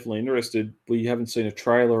definitely interested. We haven't seen a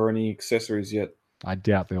trailer or any accessories yet. I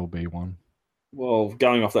doubt there'll be one. Well,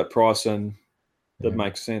 going off that price, and that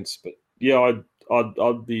makes sense. But yeah,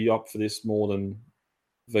 I'd be up for this more than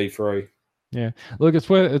V3. Yeah, look, it's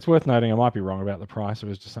worth noting. I might be wrong about the price. It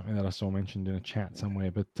was just something that I saw mentioned in a chat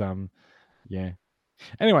somewhere. But yeah.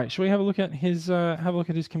 Anyway, shall we have a look at his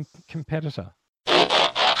competitor?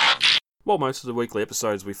 While most of the weekly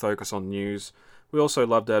episodes we focus on news, we also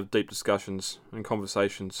love to have deep discussions and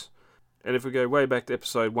conversations. And if we go way back to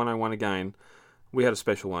episode 101 again, we had a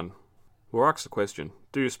special one. We'll ask the question: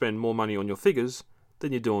 do you spend more money on your figures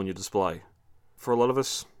than you do on your display? For a lot of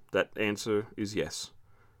us, that answer is yes.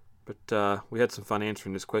 But we had some fun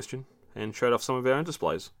answering this question and showed off some of our own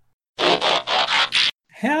displays.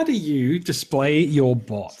 How do you display your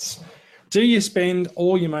bots? Do you spend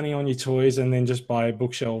all your money on your toys and then just buy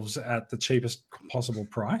bookshelves at the cheapest possible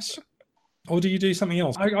price? Or do you do something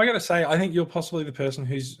else? I got to say, I think you're possibly the person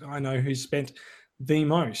who's spent the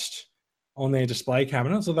most on their display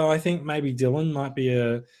cabinets, although I think maybe Dylan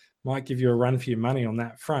might give you a run for your money on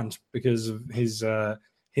that front, because of he's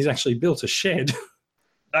actually built a shed.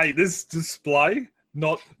 Hey, this display,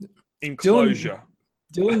 not enclosure.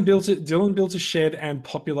 Dylan built a shed and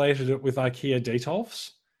populated it with IKEA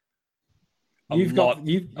Detolfs. You've got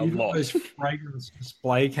those fragrance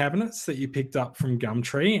display cabinets that you picked up from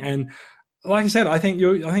Gumtree, and like I said, I think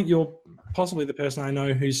you're possibly the person I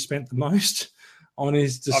know who's spent the most on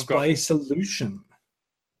his display solution.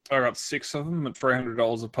 I got 6 of them at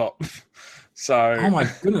 $300 a pop. So, oh my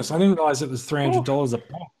goodness, I didn't realize it was $300 a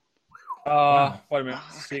pop. Wow. Wait a minute,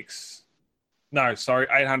 6. No, sorry,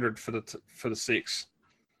 800 for the 6.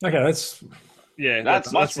 Okay, that's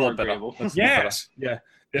much more agreeable. Yes, yeah.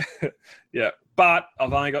 But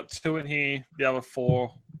I've only got 2 in here. The other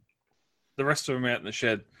 4, the rest of them out in the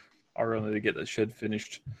shed. I really need to get the shed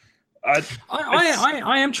finished. I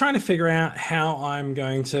am trying to figure out how I'm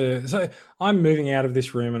going to. So I'm moving out of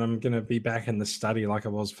this room and I'm going to be back in the study like I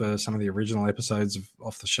was for some of the original episodes of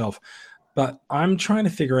Off the Shelf. But I'm trying to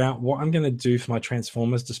figure out what I'm going to do for my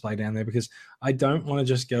Transformers display down there, because I don't want to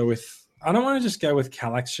just go with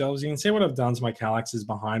Kallax shelves. You can see what I've done to my Kallaxes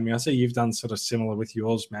behind me. I see you've done sort of similar with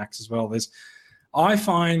yours, Max, as well. I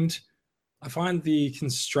find the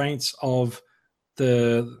constraints of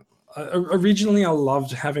the. Originally, I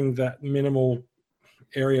loved having that minimal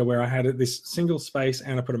area where I had this single space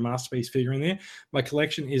and I put a Masterpiece figure in there. My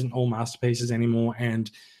collection isn't all Masterpieces anymore, and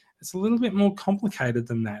it's a little bit more complicated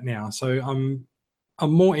than that now. So I'm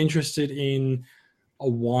more interested in a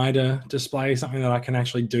wider display, something that I can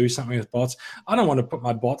actually do something with bots. I don't want to put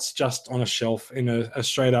my bots just on a shelf in a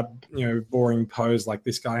straight up, boring pose like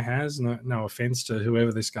this guy has. No offense to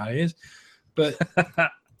whoever this guy is, but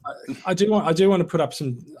I do want to put up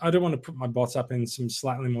some. I do want to put my bots up in some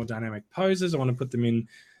slightly more dynamic poses. I want to put them in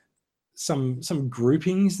some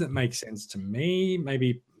groupings that make sense to me.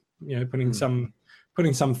 Maybe putting some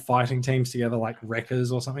fighting teams together like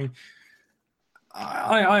Wreckers or something.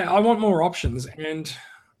 I want more options, and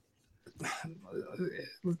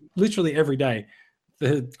literally every day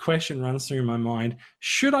the question runs through my mind: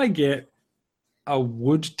 should I get a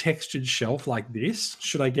wood textured shelf like this?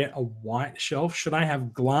 Should I get a white shelf? Should I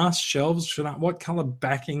have glass shelves? What color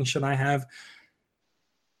backing should I have?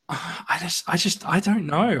 I don't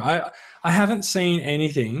know. I haven't seen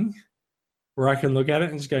anything where I can look at it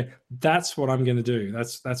and just go, that's what I'm going to do.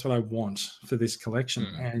 That's what I want for this collection.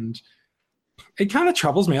 And it kind of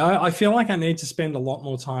troubles me. I feel like I need to spend a lot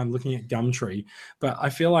more time looking at Gumtree, but I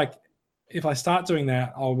feel like if I start doing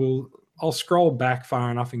that, I'll scroll back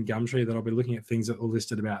far enough in Gumtree that I'll be looking at things that were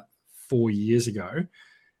listed about 4 years ago,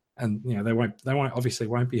 and they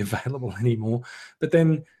won't be available anymore. But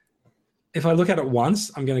then if I look at it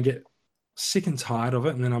once, I'm going to get sick and tired of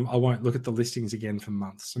it, and then I won't look at the listings again for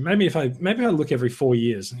months. So maybe if I look every 4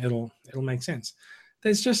 years, it'll make sense.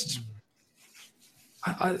 There's just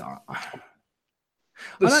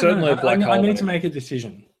there's certainly a black hole. I need to make a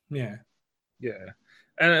decision. Yeah,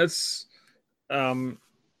 and it's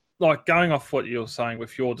like going off what you're saying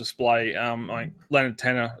with your display. Like Leonard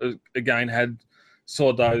Tanner again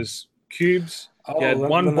saw those cubes.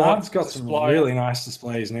 Leonard's got some really nice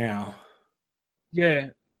displays now. Yeah,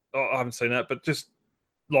 I haven't seen that, but just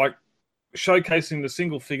like showcasing the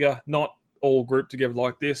single figure, not all grouped together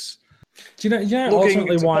like this. Do you know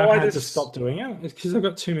ultimately why I had to stop doing it? It's because I've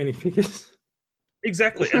got too many figures.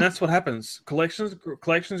 Exactly, and that's what happens.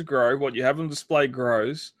 Collections grow. What you have on display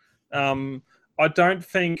grows. I don't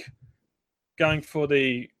think going for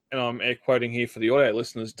and I'm air quoting here for the audio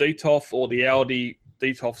listeners, Detolf or the Audi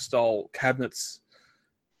Detolf style cabinets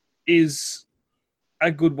is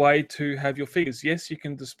a good way to have your figures. Yes, you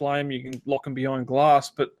can display them, you can lock them behind glass,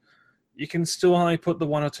 but you can still only put the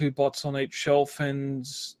 1 or 2 bots on each shelf, and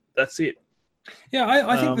that's it. Yeah,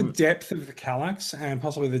 I think the depth of the Kallax and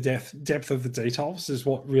possibly the depth of the Detolfs is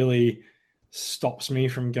what really stops me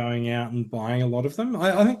from going out and buying a lot of them.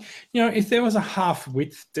 I think, if there was a half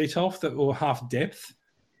width Detolf or half depth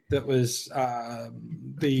that was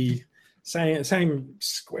the same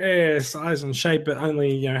square size and shape, but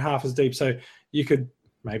only half as deep, so you could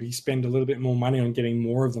maybe spend a little bit more money on getting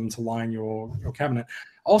more of them to line your cabinet.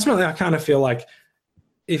 Ultimately, I kind of feel like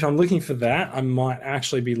if I'm looking for that, I might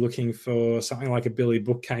actually be looking for something like a Billy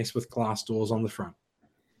bookcase with glass doors on the front.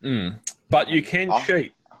 But you can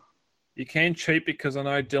cheat. You can cheat because I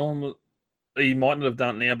know Dylan, he might not have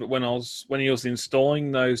done it now, but when he was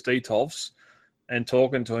installing those Detolfs and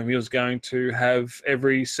talking to him, he was going to have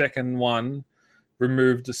every second one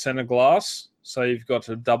remove the center glass. So you've got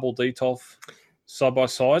a double Detolf side by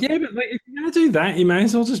side. Yeah, but if you're going to do that, you may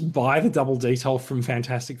as well just buy the double Detolf from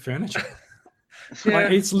Fantastic Furniture.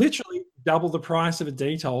 Like, it's literally double the price of a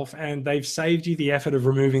Detolf, and they've saved you the effort of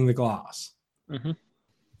removing the glass. Mm-hmm.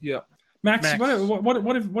 Yeah. Max.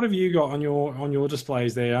 What have you got on your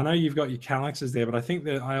displays there? I know you've got your Kallaxes there, but I think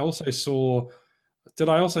that I also saw. Did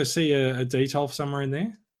I also see a Detolf somewhere in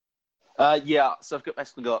there? Yeah. So I've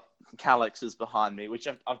basically got Kallaxes behind me, which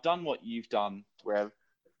I've done what you've done, where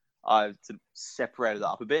I've sort of separated it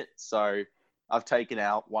up a bit. So I've taken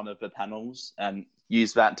out one of the panels and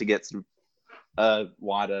used that to get sort of a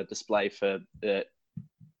wider display for the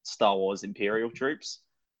Star Wars Imperial troops.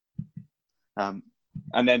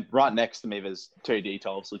 And then right next to me, there's 2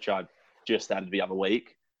 Detolfs, which I just added the other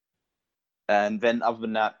week. And then other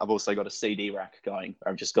than that, I've also got a CD rack going.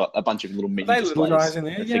 I've just got a bunch of little mini displays. Little guys in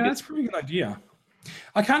there. Yeah, that's a pretty good idea.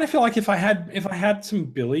 I kind of feel like if I had some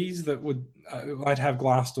Billies that would I'd have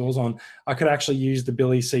glass doors on, I could actually use the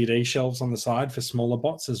Billy CD shelves on the side for smaller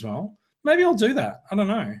bots as well. Maybe I'll do that. I don't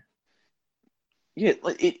know. Yeah,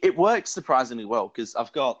 it works surprisingly well because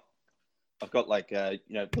I've got like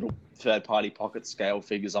little third-party pocket scale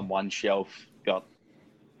figures on one shelf. Got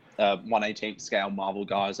 1/18 scale Marvel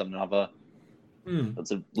guys on another.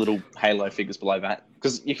 Lots of little Halo figures below that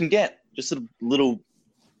because you can get just sort of little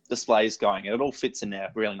displays going, and it all fits in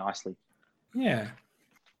there really nicely. Yeah.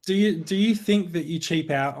 Do you think that you cheap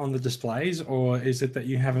out on the displays, or is it that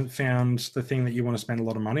you haven't found the thing that you want to spend a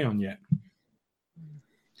lot of money on yet?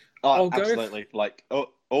 Oh, absolutely! Like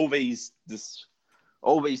all these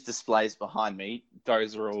displays behind me,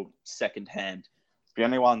 those are all second hand. The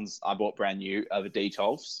only ones I bought brand new are the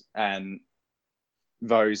Detolfs, and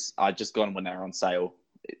those I just got them when they were on sale.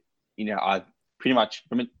 I pretty much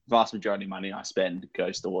the vast majority of money I spend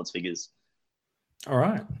goes towards figures. All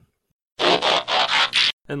right.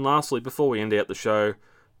 And lastly, before we end out the show,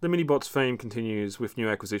 The Minibots theme continues with new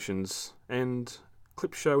acquisitions and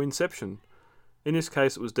clip show inception. In this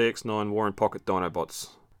case, it was DX9 War and Pocket Dinobots.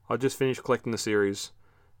 I just finished collecting the series,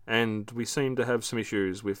 and we seem to have some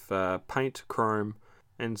issues with paint, chrome,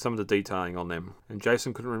 and some of the detailing on them. And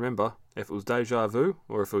Jason couldn't remember if it was deja vu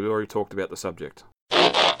or if we'd already talked about the subject.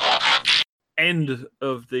 End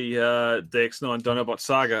of the DX9 Dinobot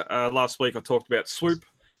saga. Last week I talked about Swoop.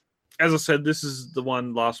 As I said, this is the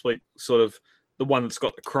one last week, sort of the one that's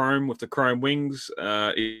got the chrome with the chrome wings.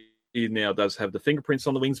 He now does have the fingerprints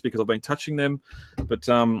on the wings because I've been touching them. But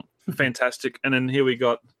fantastic. And then here we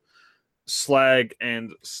got Slag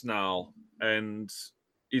and Snarl. And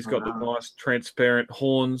he's got the nice transparent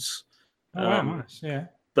horns. Nice, yeah.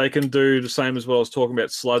 They can do the same as well as talking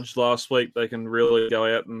about Sludge last week. They can really go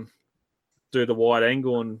out and do the wide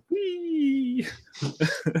angle and whee.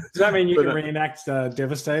 Does that mean you can reenact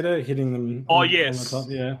Devastator hitting them? Yes. On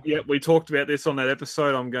the top? Yeah, we talked about this on that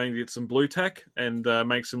episode. I'm going to get some blue tack and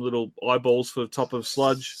make some little eyeballs for the top of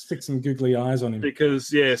Sludge. Stick some googly eyes on him.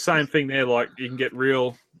 Because, same thing there. Like, you can get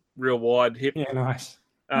real wide hip. Yeah, nice.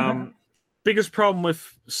 Biggest problem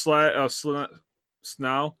with Snarl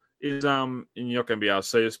is, and you're not going to be able to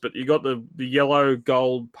see this, but you got the yellow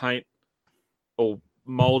gold paint or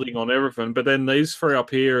molding on everything, but then these three up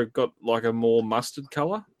here have got like a more mustard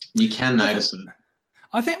color. You can notice it.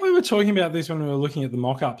 I think we were talking about this when we were looking at the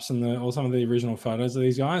mock-ups and or some of the original photos of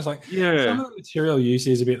these guys. Like, some of the material use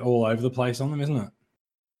is a bit all over the place on them, isn't it?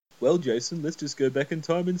 Well, Jason, let's just go back in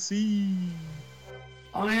time and see.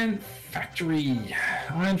 Iron Factory?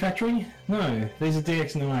 No, these are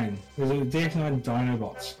DX9. These are DX9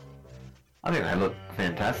 Dinobots. I think they look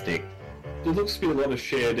fantastic. There looks to be a lot of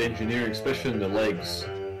shared engineering, especially in the legs.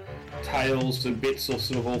 Tails and bits will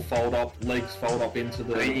sort of all fold up, legs fold up into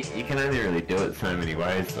the... You can only really do it so many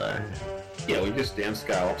ways, though. Yeah, we just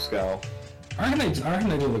downscale, upscale. I reckon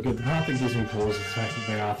they do look good. The part that gives me pause is the fact that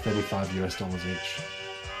they are $35 each.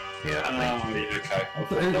 Yeah,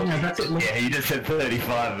 okay. That's it. Yeah, you just said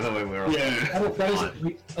 35 when we were on. Yeah. That is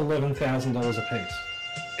 $11,000 a piece.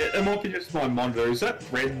 It might be just my monitor. Is that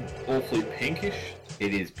red awfully pinkish?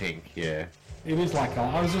 It is pink, yeah. It is like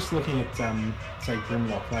I was just looking at say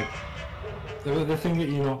Grimlock. Like the thing that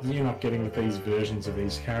you're not getting with these versions of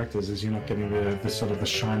these characters is you're not getting the sort of the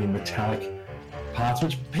shiny metallic parts,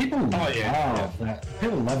 which people love. That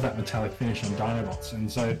people love that metallic finish on Dinobots,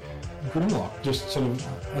 and so Grimlock just sort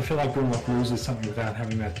of I feel like Grimlock loses something without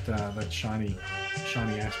having that shiny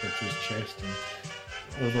aspect to his chest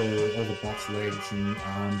and all the bot's legs and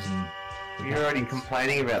arms and. You're already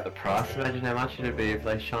complaining about the price. Imagine how much it'd be if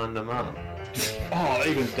they shined them up. Oh,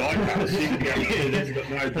 even die-cast. You can go in and got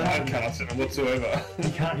no die-cast in them whatsoever. You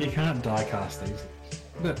can't die-cast these.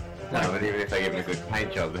 But even if they give them a good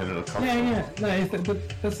paint job, then it'll cost them. But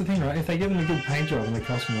that's the thing, right? If they give them a good paint job and it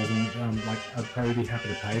costs more, then I'd probably be happy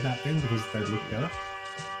to pay that then because they'd look better.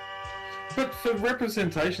 But for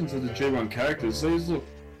representations of the G1 characters, these look...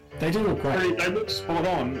 They do look great. They look spot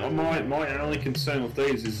on. My only concern with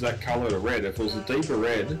these is that colour of red. If it was a deeper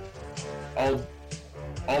red,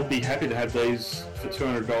 I'll be happy to have these for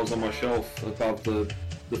 $200 on my shelf above the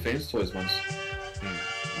Fence Toys ones.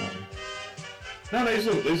 No, these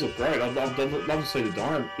look great. I'd love to see the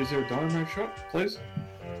Dynamo. Is there a Dynamo shot, please?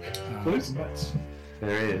 Please.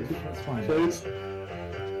 There is. That's fine. Please.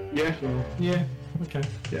 Yeah. Sure. Yeah. Okay.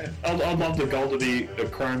 Yeah. I'd love the gold to be a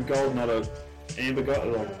chrome gold, not a amber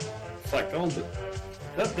gold, like flat gold,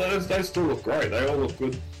 but those still look great. They all look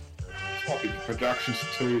good. This might be productions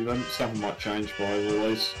too. Then something might change by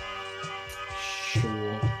release.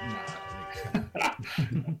 Sure.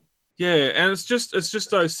 Yeah, and it's just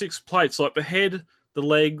those 6 plates. Like the head, the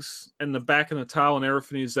legs, and the back and the tail and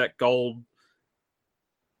everything is that gold.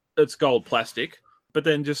 It's gold plastic, but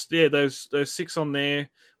then just those 6 on there,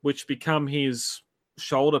 which become his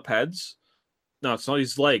shoulder pads. No, it's not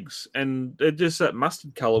his legs, and they're just that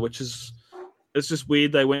mustard color, it's just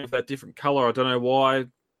weird. They went with that different color. I don't know why,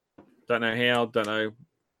 don't know how, don't know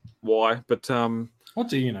why. But what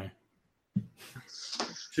do you know?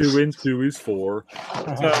 2 wins, 2 is 4.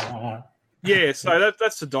 Yeah, so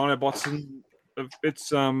that's the Dinobots,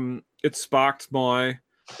 and it's sparked my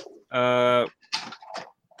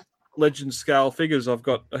Legend scale figures. I've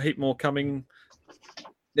got a heap more coming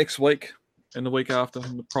next week. And the week after,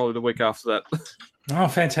 and probably the week after that. Oh,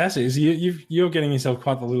 fantastic! You're getting yourself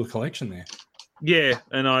quite the little collection there. Yeah,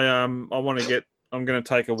 and I'm going to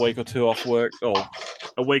take a week or two off work, or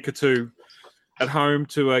a week or two at home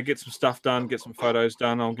to get some stuff done, get some photos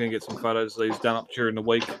done. I'm going to get some photos of these done up during the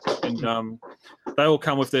week, and they all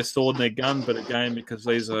come with their sword and their gun. But again, because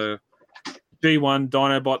these are G1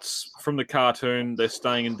 Dinobots from the cartoon. They're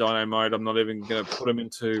staying in Dino mode. I'm not even going to put them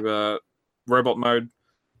into robot mode.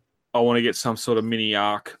 I want to get some sort of mini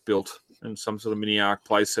arc built and some sort of mini arc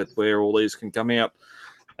playset where all these can come out.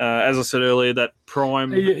 As I said earlier, that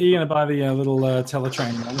Prime... Are you going to buy the little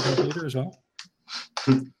Teletrain computer as well?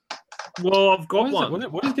 Well, I've got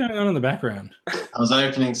one. What is going on in the background? I was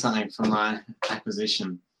opening something for my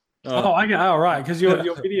acquisition. Right, because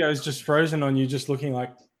your video is just frozen on you, just looking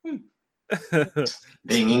like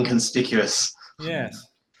being inconspicuous. Yes.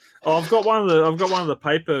 Oh, I've got one of the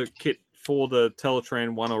paper kit for the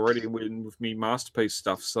Teletran one already with me masterpiece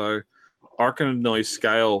stuff. So I reckon nearly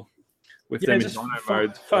scale with them in Dino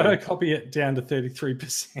mode. Photocopy it down to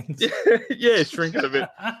 33%. Yeah, shrink it a bit.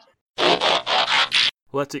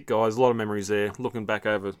 Well, that's it, guys. A lot of memories there. Looking back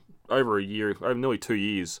over a year, over nearly 2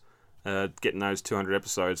 years, getting those 200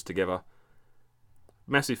 episodes together.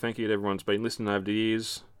 Massive thank you to everyone who's been listening over the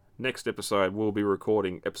years. Next episode, we'll be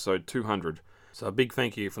recording episode 200. So a big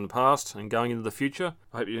thank you from the past and going into the future.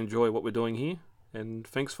 I hope you enjoy what we're doing here, and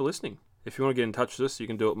thanks for listening. If you want to get in touch with us, you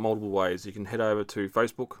can do it multiple ways. You can head over to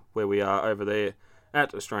Facebook, where we are over there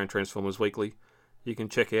at Australian Transformers Weekly. You can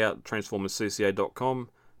check out transformerscca.com,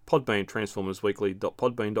 Podbean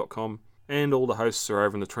transformersweekly.podbean.com, and all the hosts are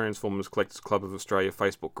over in the Transformers Collectors Club of Australia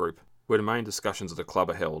Facebook group, where the main discussions of the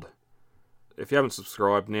club are held. If you haven't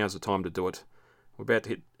subscribed, now's the time to do it. We're about to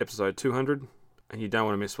hit episode 200, and you don't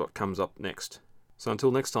want to miss what comes up next. So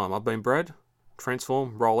until next time, I've been Brad.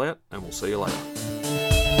 Transform, roll out, and we'll see you later.